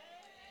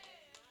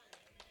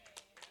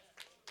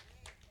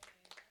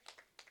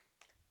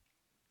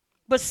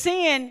 But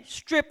sin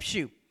strips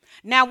you.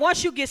 Now,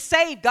 once you get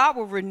saved, God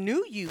will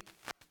renew you.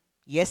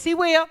 Yes, he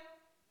will.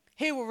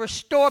 He will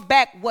restore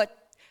back what,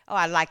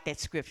 I like that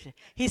scripture.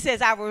 He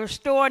says, I will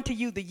restore unto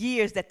you the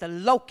years that the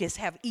locusts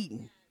have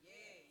eaten.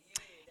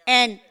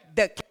 And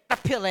the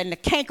caterpillar and the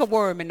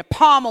cankerworm and the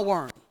palmer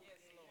worm.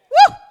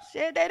 Woo!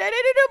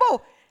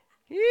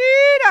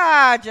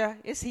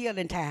 It's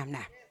healing time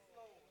now.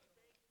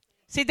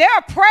 See, there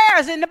are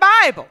prayers in the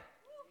Bible.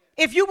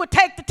 If you would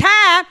take the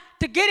time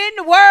to get in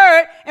the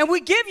word, and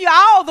we give you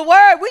all the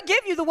word. We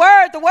give you the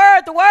word,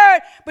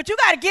 but you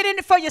got to get in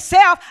it for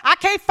yourself. I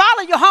can't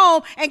follow you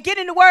home and get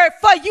in the word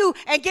for you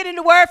and get in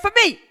the word for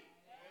me.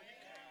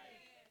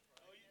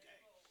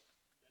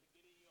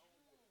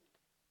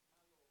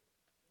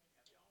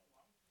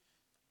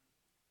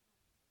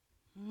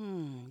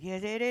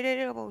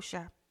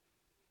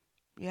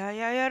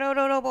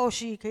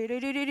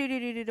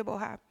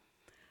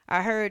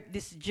 I heard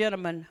this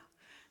gentleman,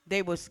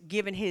 they was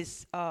giving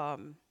his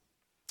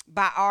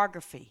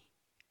biography,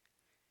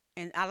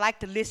 And I like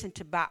to listen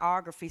to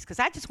biographies because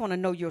I just want to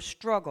know your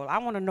struggle. I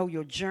want to know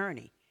your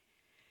journey.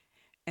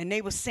 And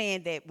they were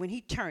saying that when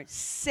he turned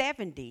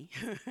 70,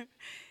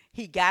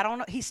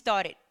 he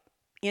started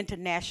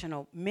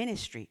international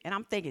ministry. And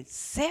I'm thinking,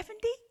 70?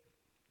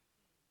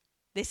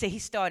 They say he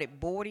started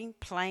boarding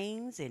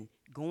planes and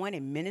going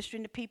and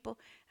ministering to people.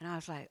 And I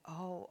was like,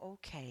 oh,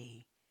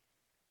 okay,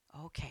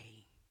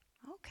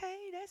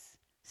 that's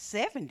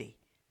 70.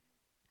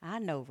 I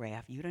know,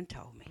 Raph, you done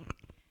told me.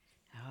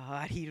 Oh,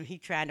 he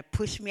trying to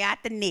push me out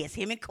the nest.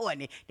 Him and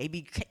Courtney, they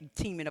be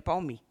teaming up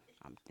on me.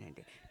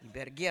 You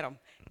better get them.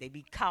 They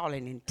be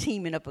calling and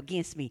teaming up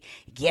against me.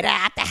 Get her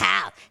out the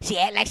house. She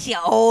act like she an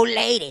old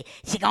lady.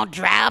 She gonna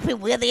drive up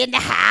and with her in the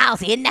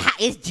house. In the house,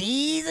 it's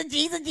Jesus,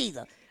 Jesus,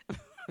 Jesus.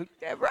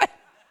 That right?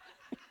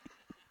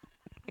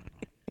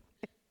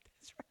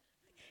 That's right.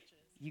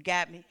 You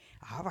got me?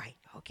 All right,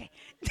 okay.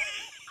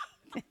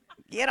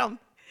 Get them.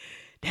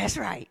 That's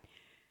right.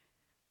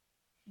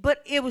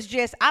 But it was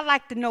just, I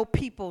like to know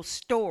people's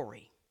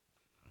story.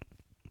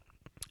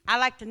 I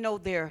like to know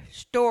their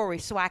story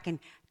so I can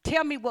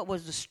tell me what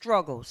was the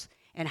struggles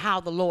and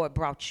how the Lord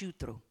brought you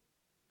through.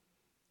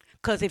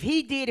 Because if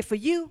he did it for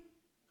you,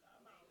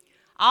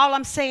 all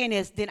I'm saying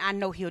is then I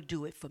know he'll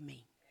do it for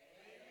me.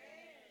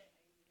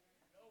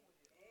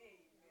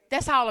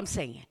 That's all I'm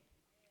saying.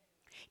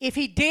 If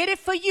he did it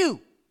for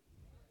you,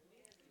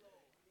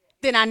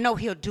 then I know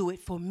he'll do it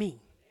for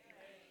me.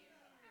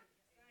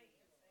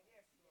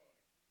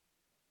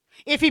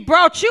 If he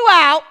brought you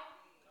out,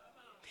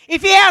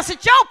 if he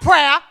answered your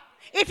prayer,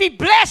 if he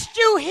blessed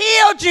you,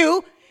 healed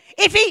you,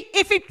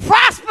 if he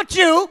prospered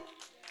you,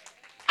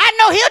 I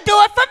know he'll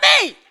do it for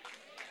me.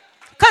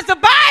 Because the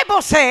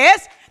Bible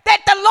says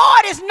that the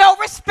Lord is no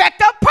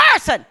respecter of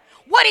person.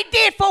 What he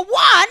did for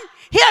one,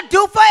 he'll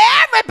do for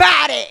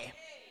everybody.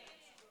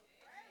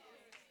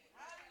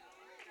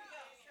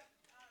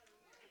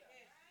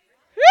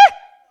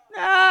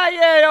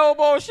 Yeah,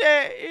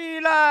 bullshit.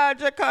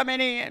 Elijah coming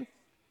in.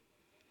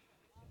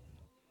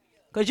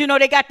 Because, you know,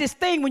 they got this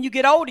thing when you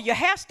get older, your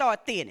hair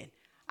start thinning.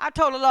 I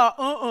told the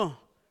Lord,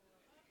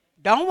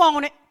 don't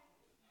want it.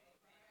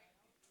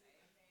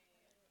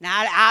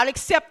 Now, I'll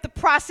accept the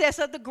process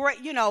of the great,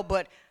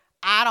 but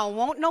I don't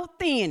want no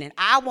thinning.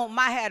 I want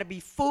my hair to be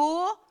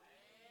full,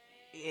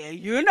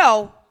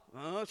 so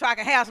I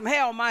can have some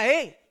hair on my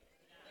head.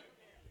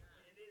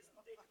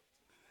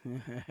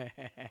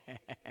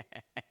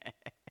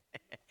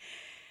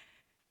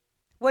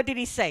 What did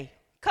he say?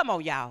 Come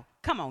on, y'all.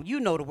 Come on, you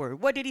know the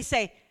word. What did he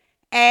say?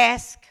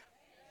 Ask,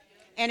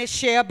 and it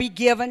shall be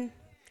given.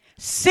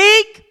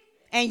 Seek,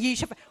 and ye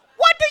shall find.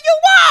 What do you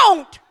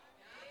want?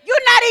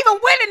 You're not even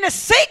willing to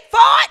seek for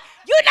it.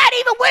 You're not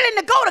even willing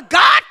to go to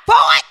God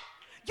for it.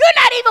 You're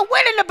not even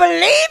willing to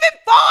believe him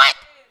for it.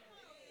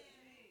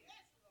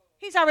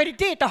 He's already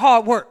did the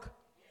hard work.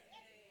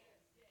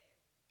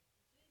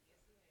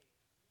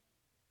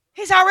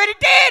 He's already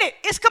did it.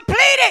 It's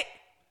completed.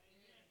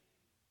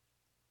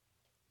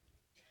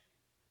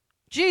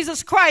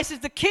 Jesus Christ is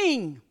the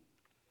King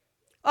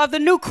of the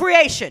new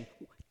creation.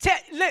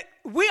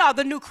 We are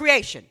the new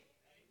creation.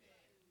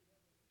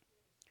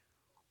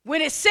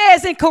 When it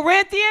says in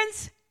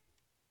Corinthians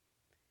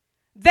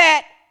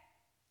that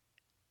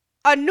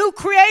a new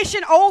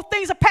creation, old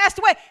things are passed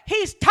away,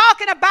 he's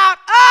talking about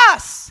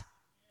us.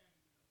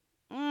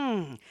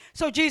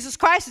 So Jesus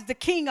Christ is the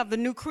King of the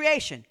new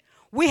creation.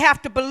 We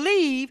have to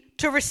believe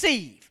to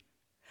receive.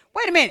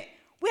 Wait a minute.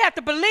 We have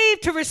to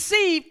believe to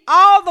receive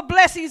all the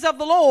blessings of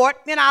the Lord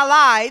in our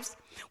lives.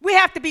 We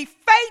have to be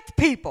faith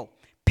people,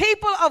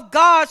 people of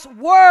God's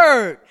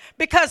word,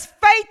 because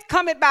faith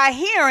cometh by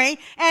hearing,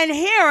 and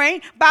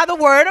hearing by the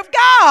word of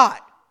God.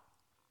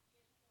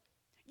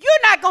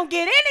 You're not going to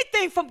get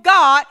anything from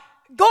God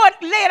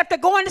laid up to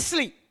going to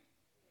sleep.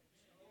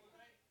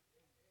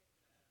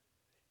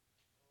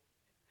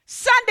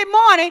 Sunday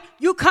morning,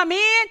 you come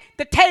in,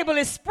 the table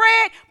is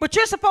spread, but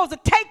you're supposed to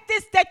take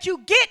this that you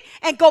get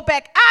and go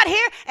back out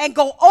here and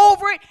go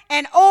over it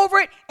and over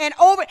it and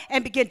over it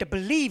and begin to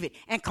believe it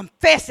and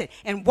confess it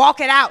and walk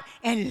it out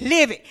and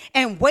live it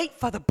and wait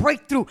for the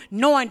breakthrough,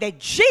 knowing that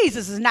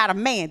Jesus is not a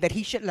man that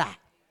he should lie.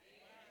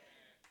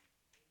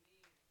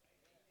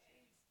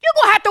 You're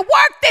going to have to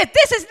work this.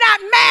 This is not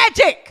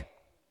magic.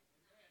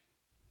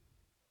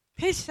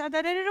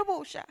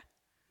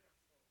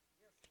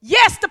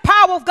 Yes, the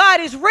power of God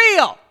is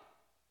real.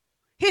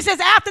 He says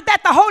after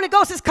that the Holy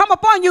Ghost has come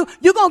upon you,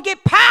 you're going to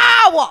get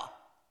power.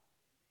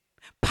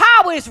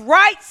 Power is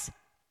rights,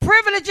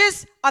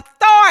 privileges,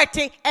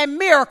 authority, and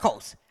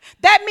miracles.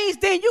 That means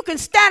then you can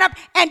stand up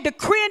and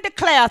decree and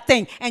declare a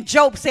thing. And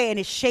Job said,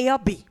 it shall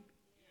be.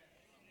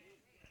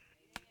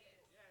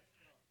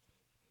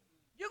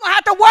 You're going to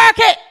have to work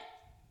it.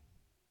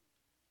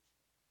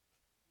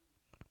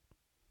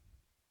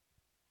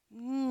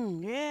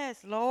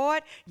 Yes,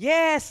 Lord.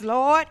 Yes,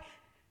 Lord.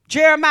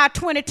 Jeremiah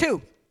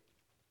 22.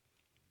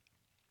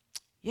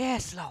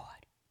 Yes, Lord.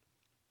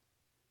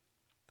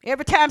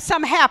 Every time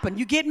something happens,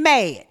 you get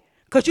mad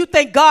because you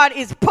think God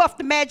is Puff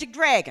the Magic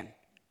Dragon.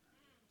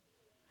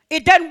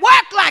 It doesn't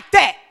work like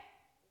that.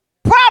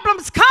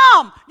 Problems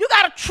come. You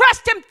got to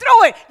trust him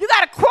through it. You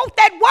got to quote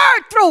that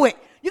word through it.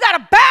 You got to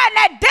bind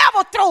that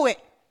devil through it.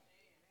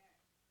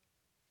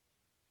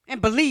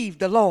 And believe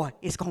the Lord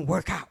is going to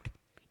work out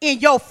in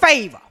your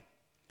favor.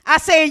 I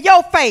say in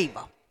your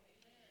favor.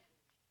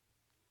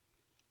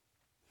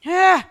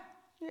 Yeah.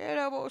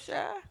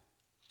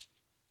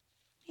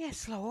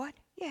 Yes, Lord.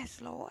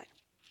 Yes, Lord.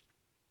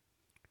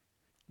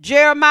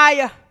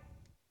 Jeremiah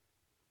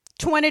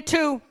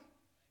 22:29.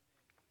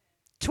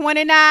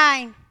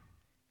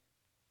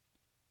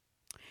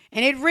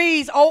 And it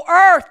reads, "O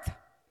earth,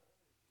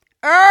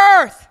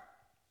 earth,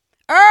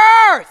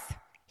 earth,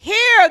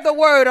 hear the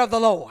word of the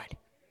Lord.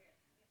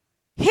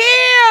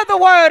 Hear the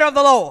word of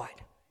the Lord."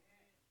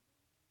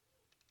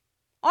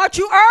 Aren't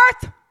you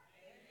earth?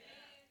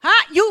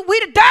 Huh? We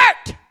the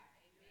dirt.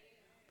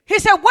 He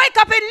said, wake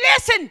up and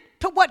listen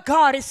to what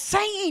God is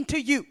saying to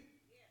you.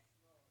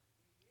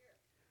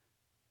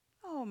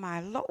 Oh, my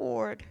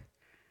Lord.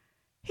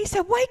 He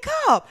said, wake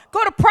up.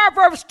 Go to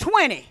Proverbs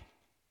 20.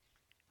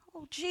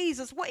 Oh,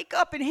 Jesus, wake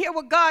up and hear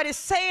what God is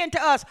saying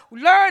to us.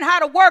 Learn how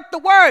to work the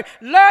word.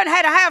 Learn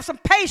how to have some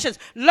patience.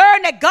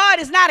 Learn that God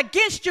is not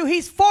against you.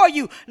 He's for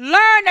you.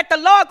 Learn that the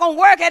Lord going to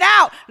work it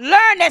out.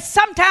 Learn that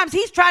sometimes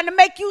he's trying to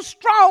make you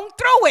strong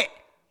through it.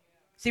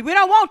 See, we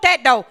don't want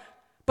that, though.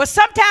 But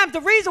sometimes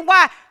the reason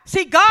why,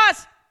 see,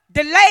 God's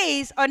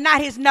delays are not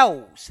his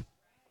no's.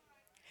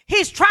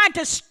 He's trying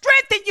to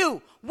strengthen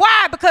you.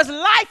 Why? Because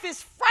life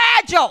is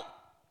fragile.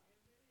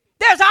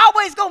 There's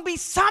always going to be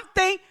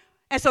something.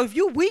 And so if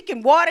you weak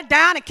and watered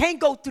down and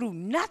can't go through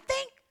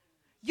nothing,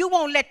 you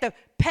won't let the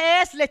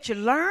past let you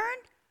learn.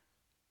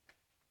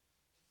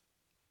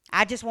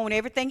 I just want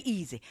everything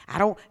easy. I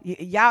don't,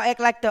 y'all act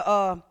like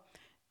the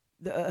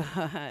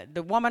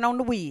woman on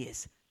the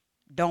Wiz.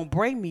 Don't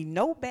bring me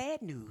no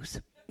bad news.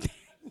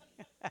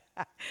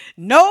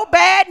 No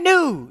bad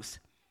news.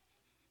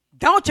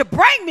 Don't you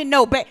bring me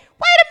no bad.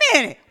 Wait a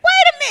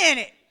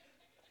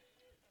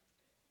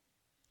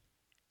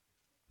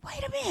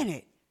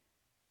minute.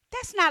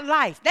 That's not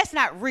life. That's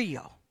not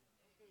real.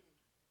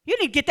 You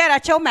need to get that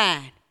out your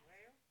mind.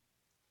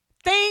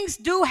 Things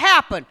do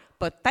happen,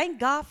 but thank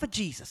God for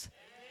Jesus.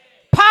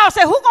 Paul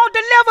said, who gonna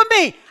deliver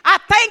me? I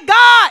thank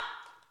God,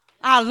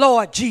 our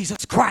Lord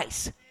Jesus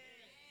Christ.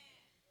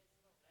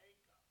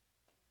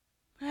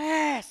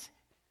 Yes.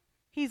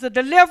 He's a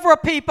deliverer,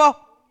 people.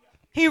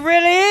 He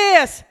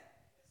really is.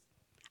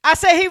 I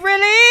say he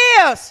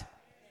really is.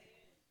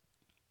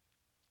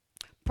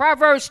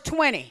 Proverbs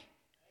 20.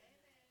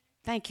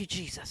 Thank you,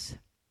 Jesus.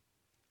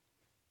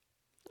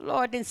 The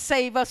Lord didn't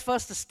save us for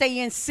us to stay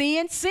in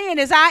sin. Sin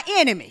is our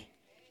enemy.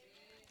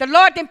 The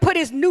Lord didn't put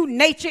his new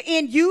nature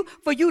in you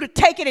for you to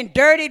take it and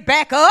dirty it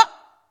back up.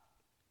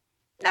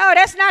 No,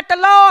 that's not the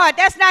Lord.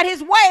 That's not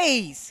his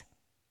ways.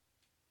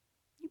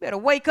 You better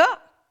wake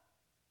up.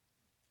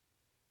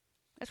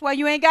 That's why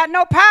you ain't got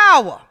no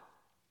power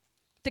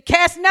to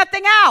cast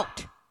nothing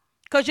out,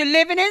 because you're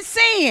living in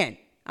sin.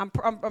 I'm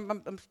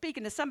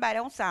speaking to somebody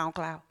on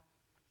SoundCloud.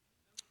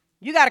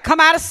 You got to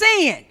come out of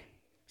sin,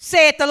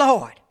 saith the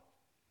Lord.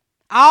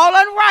 All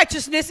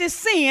unrighteousness is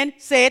sin,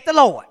 saith the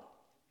Lord.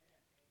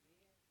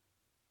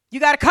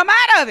 You got to come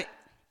out of it.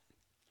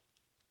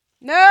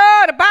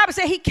 No, the Bible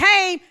said he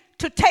came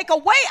to take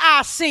away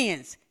our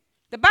sins.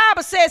 The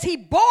Bible says he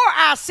bore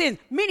our sins,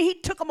 meaning he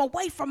took them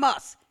away from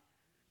us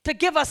to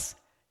give us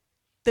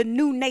the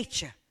new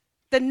nature,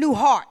 the new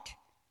heart,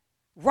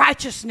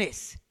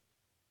 righteousness.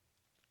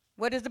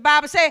 What does the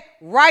Bible say?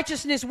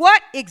 Righteousness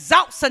what?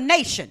 Exalts a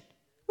nation.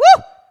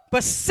 Woo!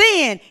 But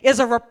sin is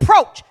a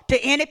reproach to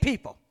any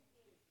people.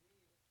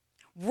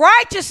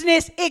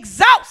 Righteousness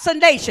exalts a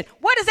nation.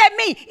 What does that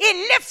mean?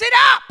 It lifts it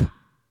up.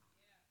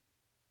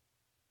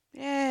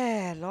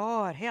 Yeah,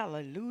 Lord,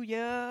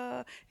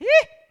 hallelujah.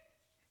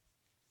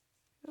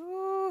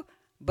 Ooh,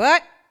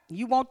 but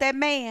you want that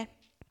man.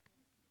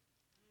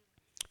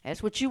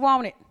 That's what you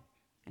wanted.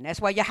 And that's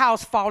why your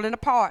house falling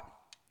apart.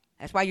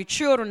 That's why your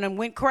children done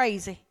went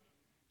crazy.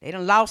 They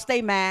done lost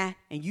their mind,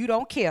 and you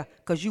don't care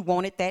because you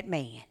wanted that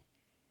man.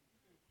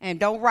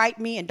 And don't write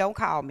me and don't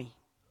call me.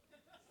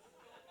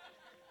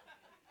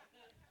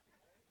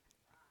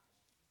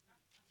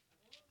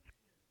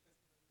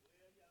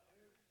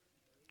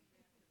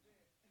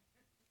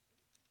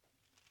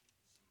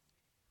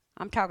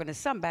 I'm talking to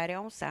somebody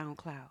on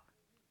SoundCloud.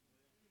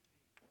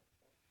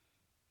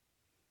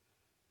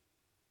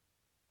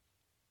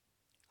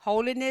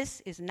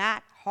 Holiness is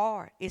not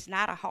hard. It's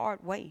not a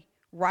hard way.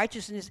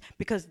 Righteousness,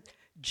 because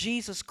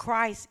Jesus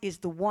Christ is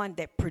the one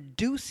that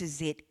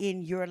produces it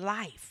in your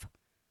life.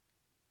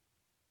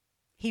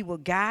 He will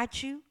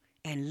guide you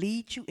and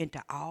lead you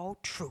into all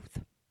truth.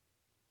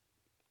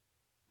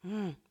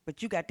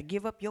 But you got to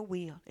give up your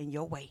will and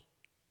your way.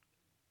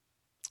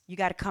 You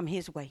got to come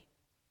his way.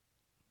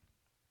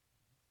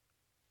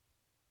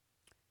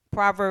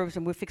 Proverbs,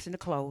 and we're fixing to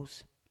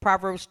close.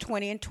 Proverbs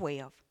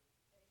 20:12.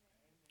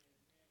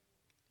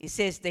 It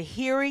says, the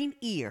hearing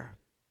ear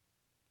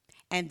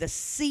and the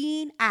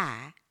seeing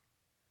eye,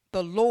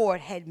 the Lord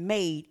had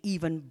made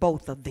even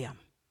both of them.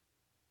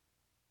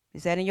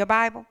 Is that in your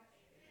Bible?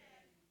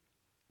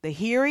 the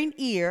hearing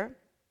ear,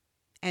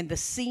 and the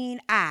seeing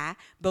eye,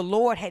 the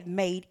Lord had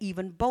made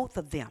even both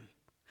of them.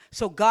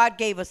 So God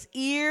gave us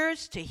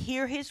ears to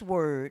hear his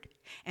word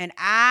and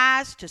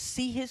eyes to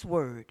see his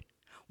word.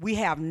 We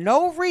have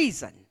no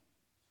reason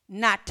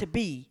not to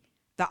be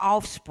the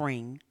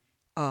offspring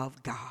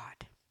of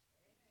God.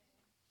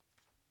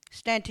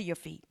 Stand to your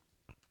feet.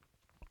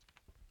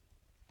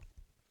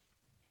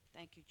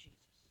 Thank you, Jesus.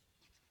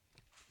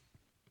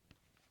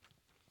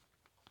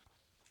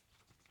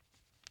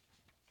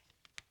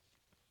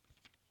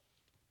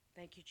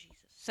 Thank you, Jesus.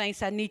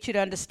 Saints, I need you to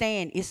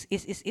understand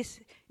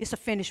it's a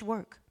finished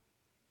work.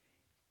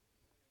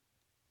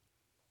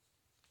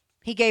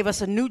 He gave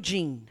us a new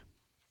gene.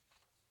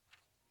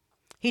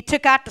 He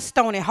took out the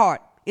stony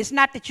heart. It's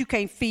not that you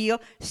can't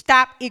feel.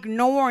 Stop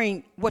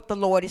ignoring what the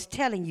Lord is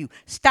telling you.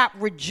 Stop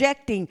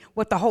rejecting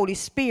what the Holy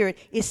Spirit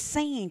is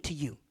saying to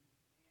you.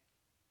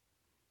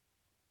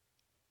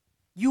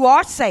 You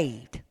are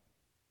saved.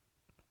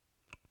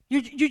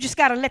 You just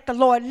got to let the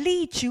Lord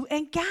lead you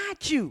and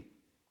guide you.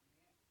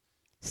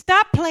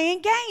 Stop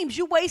playing games.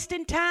 You're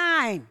wasting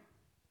time.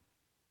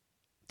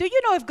 Do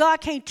you know if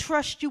God can't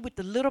trust you with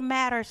the little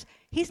matters,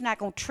 he's not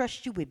going to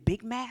trust you with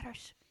big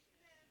matters?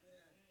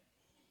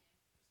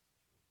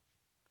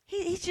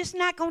 He's just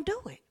not going to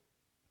do it.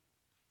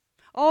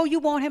 Oh, you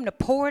want him to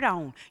pour it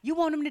on. You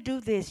want him to do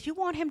this. You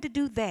want him to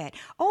do that.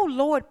 Oh,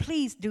 Lord,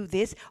 please do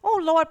this.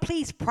 Oh, Lord,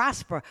 please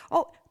prosper.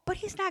 Oh, but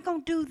he's not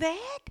going to do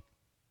that.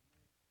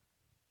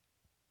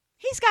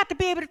 He's got to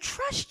be able to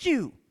trust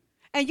you.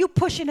 And you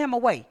pushing him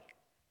away.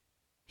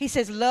 He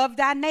says, love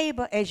thy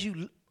neighbor as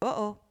you,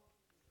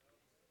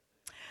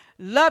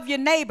 love your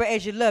neighbor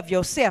as you love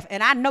yourself.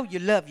 And I know you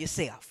love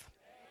yourself.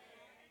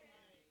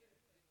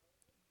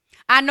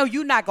 I know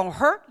you're not going to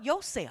hurt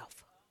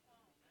yourself.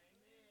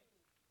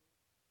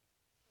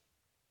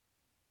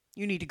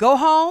 You need to go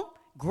home,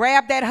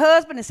 grab that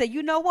husband and say,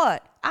 you know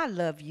what? I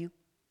love you.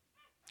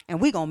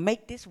 And we're going to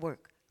make this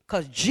work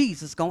because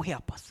Jesus is going to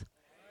help us.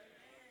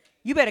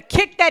 You better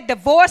kick that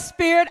divorce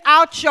spirit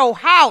out your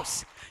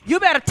house. You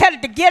better tell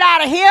it to get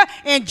out of here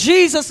in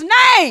Jesus'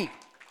 name.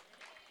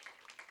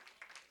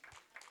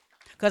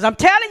 Because I'm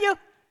telling you,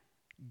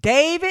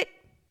 David,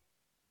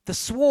 the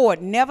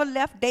sword never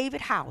left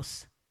David's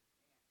house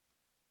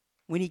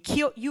when he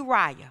killed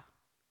Uriah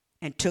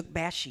and took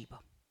Bathsheba.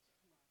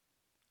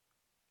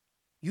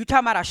 You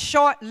talking about a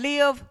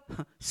short-lived,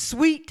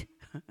 sweet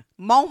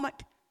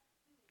moment?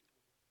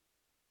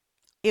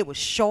 It was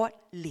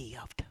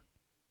short-lived.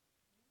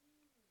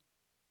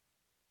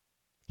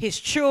 His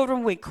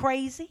children went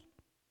crazy.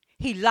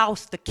 He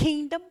lost the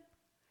kingdom.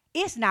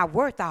 It's not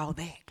worth all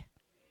that.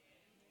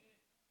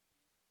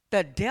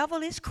 The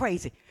devil is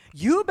crazy.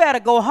 You better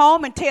go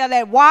home and tell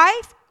that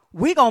wife,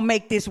 we're going to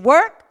make this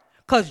work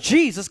because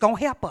Jesus is going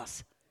to help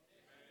us.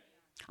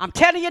 I'm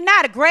telling you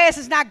now, the grass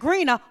is not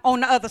greener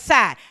on the other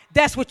side.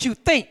 That's what you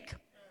think.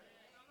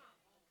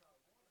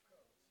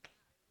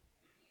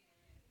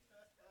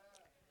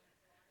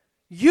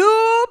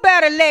 You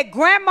better let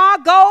grandma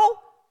go.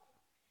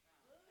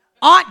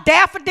 Aunt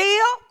Daffodil,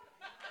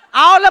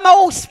 all them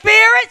old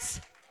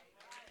spirits,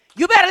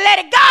 you better let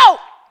it go.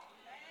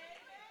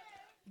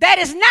 That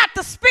is not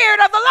the spirit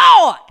of the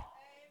Lord.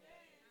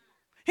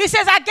 He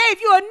says, I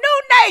gave you a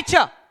new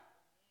nature.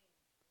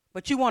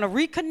 But you want to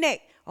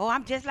reconnect. Oh,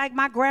 I'm just like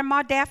my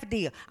grandma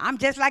Daffodil. I'm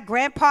just like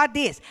grandpa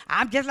this.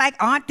 I'm just like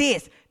aunt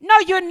this. No,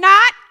 you're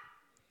not.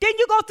 Then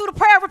you go through the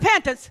prayer of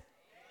repentance.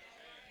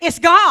 It's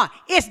gone.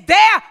 It's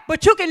there,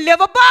 but you can live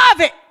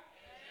above it.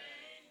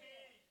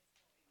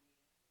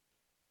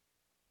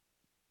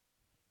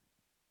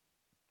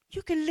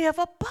 You can live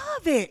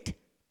above it.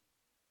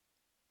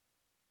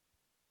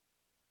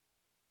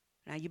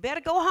 Now you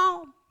better go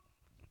home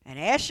and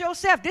ask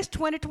yourself, this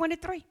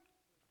 2023.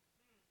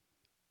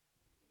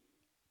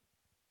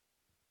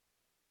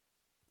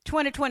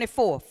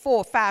 2024,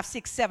 4, 5,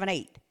 6, 7,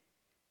 8.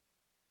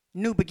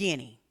 New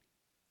beginning.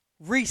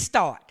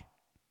 Restart.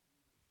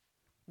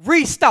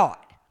 Restart.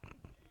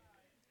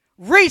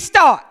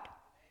 Restart.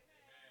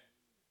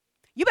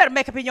 You better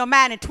make up in your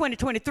mind in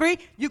 2023,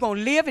 you're going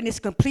to live in this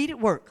completed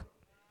work.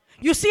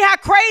 You see how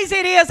crazy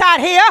it is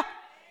out here?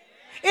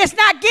 It's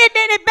not getting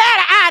any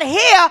better out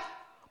here,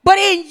 but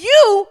in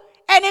you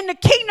and in the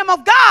kingdom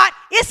of God,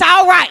 it's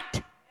all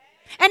right.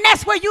 And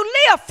that's where you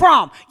live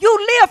from.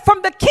 You live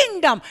from the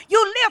kingdom.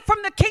 You live from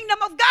the kingdom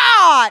of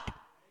God.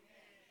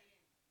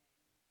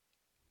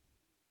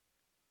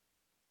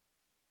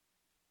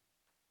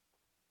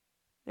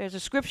 There's a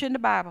scripture in the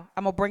Bible.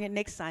 I'm going to bring it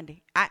next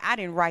Sunday. I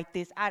didn't write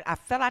this. I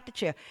fell out the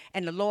chair.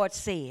 And the Lord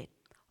said,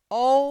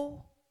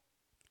 oh,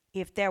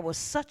 if there was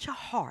such a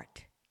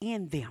heart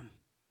in them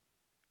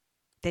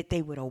that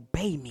they would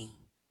obey me,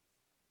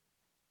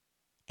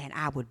 and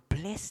I would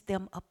bless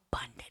them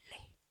abundantly.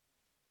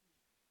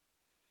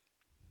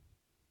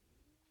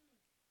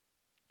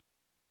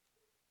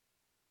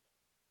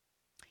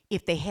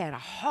 If they had a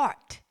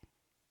heart.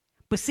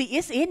 But see,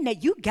 it's in there.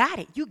 You got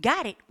it. You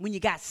got it when you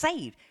got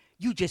saved.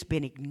 You just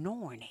been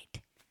ignoring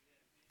it.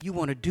 You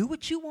want to do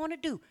what you want to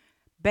do.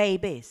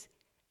 Babies,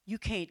 you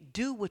can't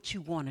do what you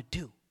want to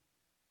do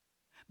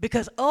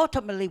Because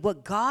ultimately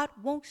what God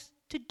wants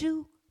to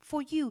do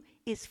for you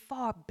is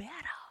far better.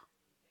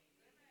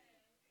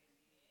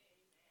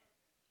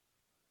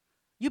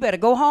 You better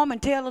go home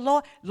and tell the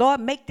Lord, Lord,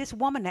 make this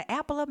woman the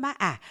apple of my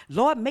eye.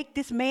 Lord, make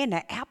this man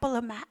the apple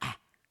of my eye.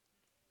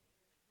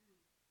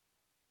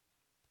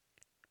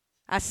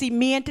 I see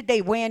men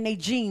today wearing their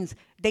jeans.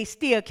 They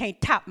still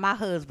can't top my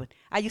husband.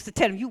 I used to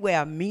tell him, you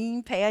wear a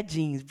mean pair of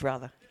jeans,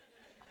 brother.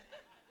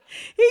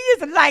 He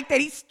used to like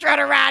that. He strut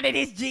around in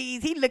his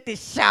jeans. He looked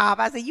as sharp.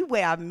 I said, you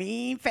wear a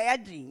mean pair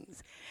of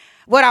jeans.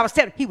 What I was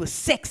telling him, he was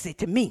sexy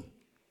to me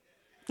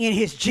in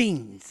his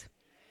jeans.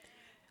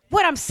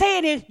 What I'm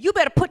saying is, you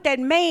better put that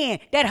man,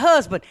 that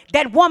husband,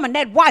 that woman,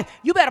 that wife,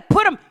 you better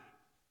put them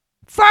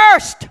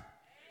first.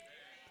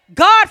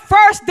 God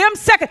first, them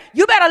second.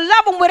 You better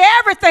love them with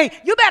everything.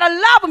 You better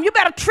love them. You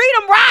better treat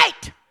them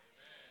right.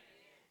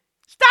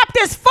 Stop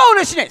this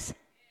foolishness.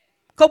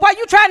 Because while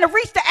you're trying to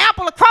reach the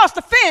apple across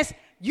the fence,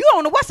 you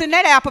don't know what's in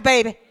that apple,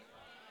 baby.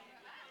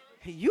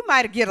 You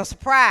might get a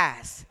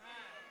surprise.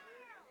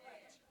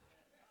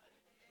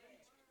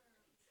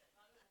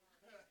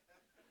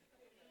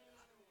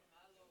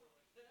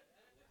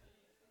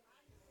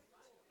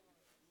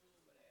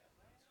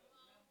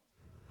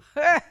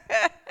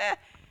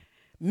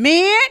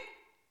 Men,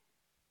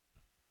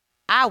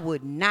 I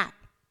would not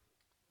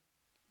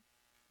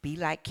be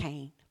like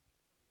Cain.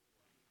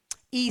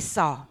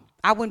 Esau,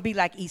 I wouldn't be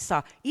like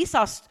Esau.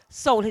 Esau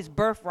sold his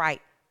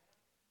birthright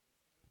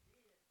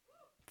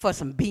for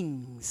some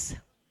beans.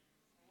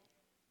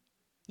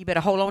 You better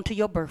hold on to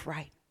your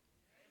birthright.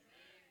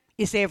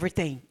 It's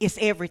everything. It's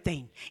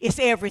everything. It's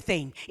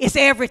everything. It's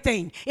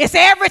everything. It's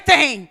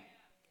everything.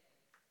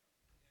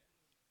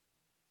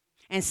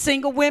 And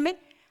single women,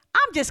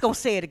 I'm just going to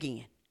say it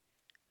again.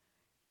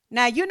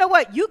 Now, you know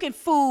what? You can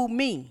fool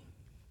me,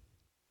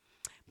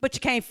 but you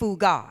can't fool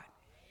God.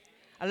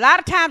 A lot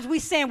of times we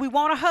saying we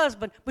want a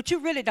husband, but you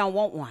really don't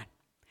want one.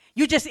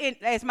 You just,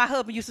 as my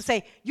husband used to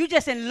say, you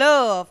just in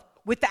love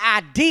with the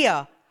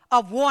idea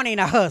of wanting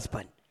a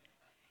husband.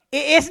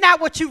 It's not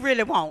what you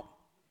really want.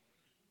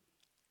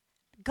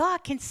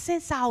 God can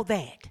sense all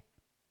that.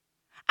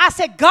 I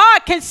said,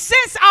 God can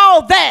sense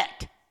all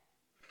that.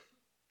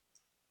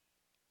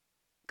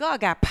 God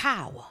got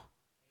power.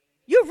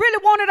 You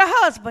really wanted a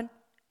husband.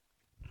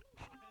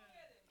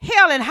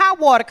 Hell and high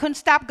water couldn't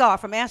stop God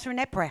from answering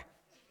that prayer.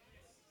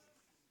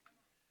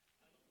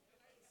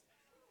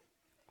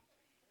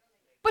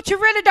 But you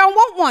really don't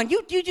want one.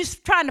 You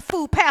just trying to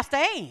fool Pastor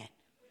Ann.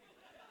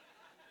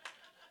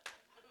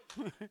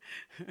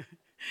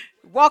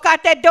 Walk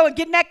out that door and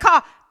get in that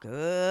car.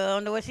 Girl, I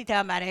don't know what she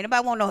talking about. Ain't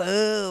nobody want no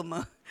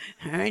husband.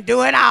 I ain't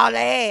doing all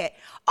that.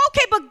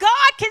 Okay, but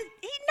God can,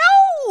 he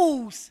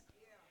knows.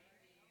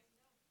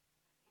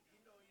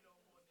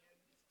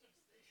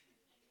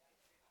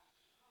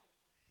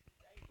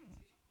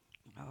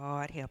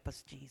 Lord, help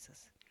us,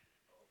 Jesus.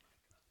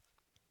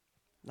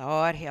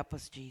 Lord, help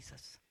us,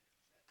 Jesus.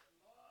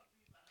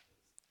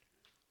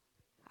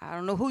 I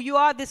don't know who you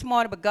are this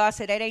morning, but God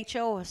said that ain't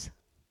yours.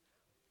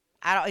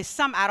 I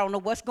don't know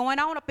what's going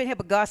on up in here,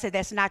 but God said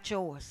that's not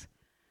yours.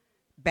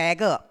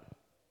 Bag up.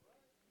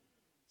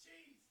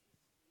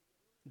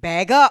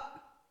 Bag up.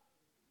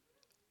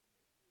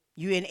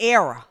 You in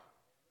error.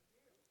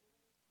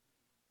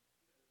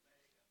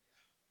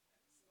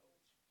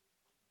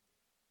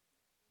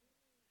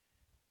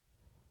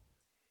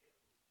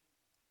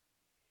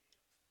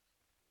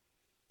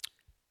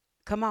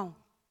 Come on.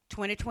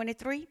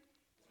 2023.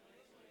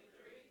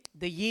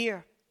 The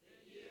year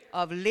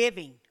of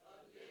living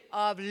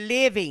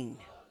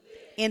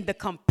in the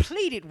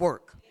completed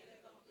work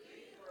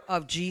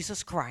of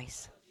Jesus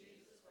Christ.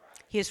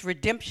 His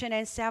redemption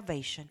and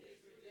salvation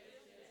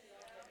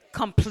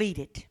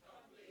completed.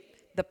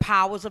 The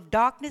powers of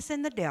darkness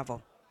and the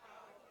devil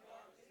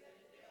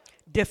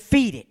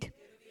defeated.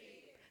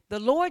 The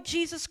Lord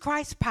Jesus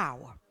Christ's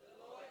power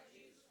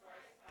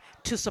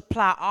to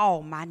supply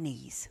all my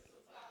needs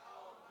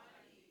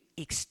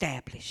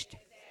established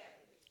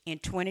in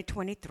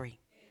 2023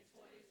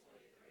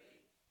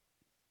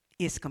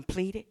 is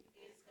completed,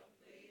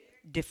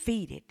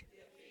 defeated,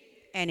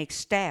 and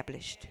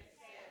established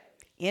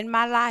in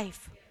my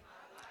life,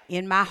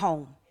 in my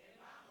home,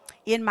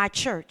 in my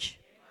church,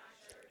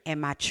 and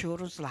my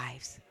children's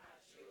lives.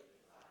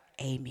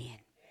 Amen.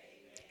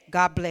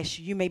 God bless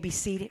you. You may be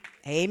seated.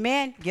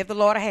 Amen. Give the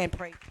Lord a hand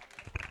praise.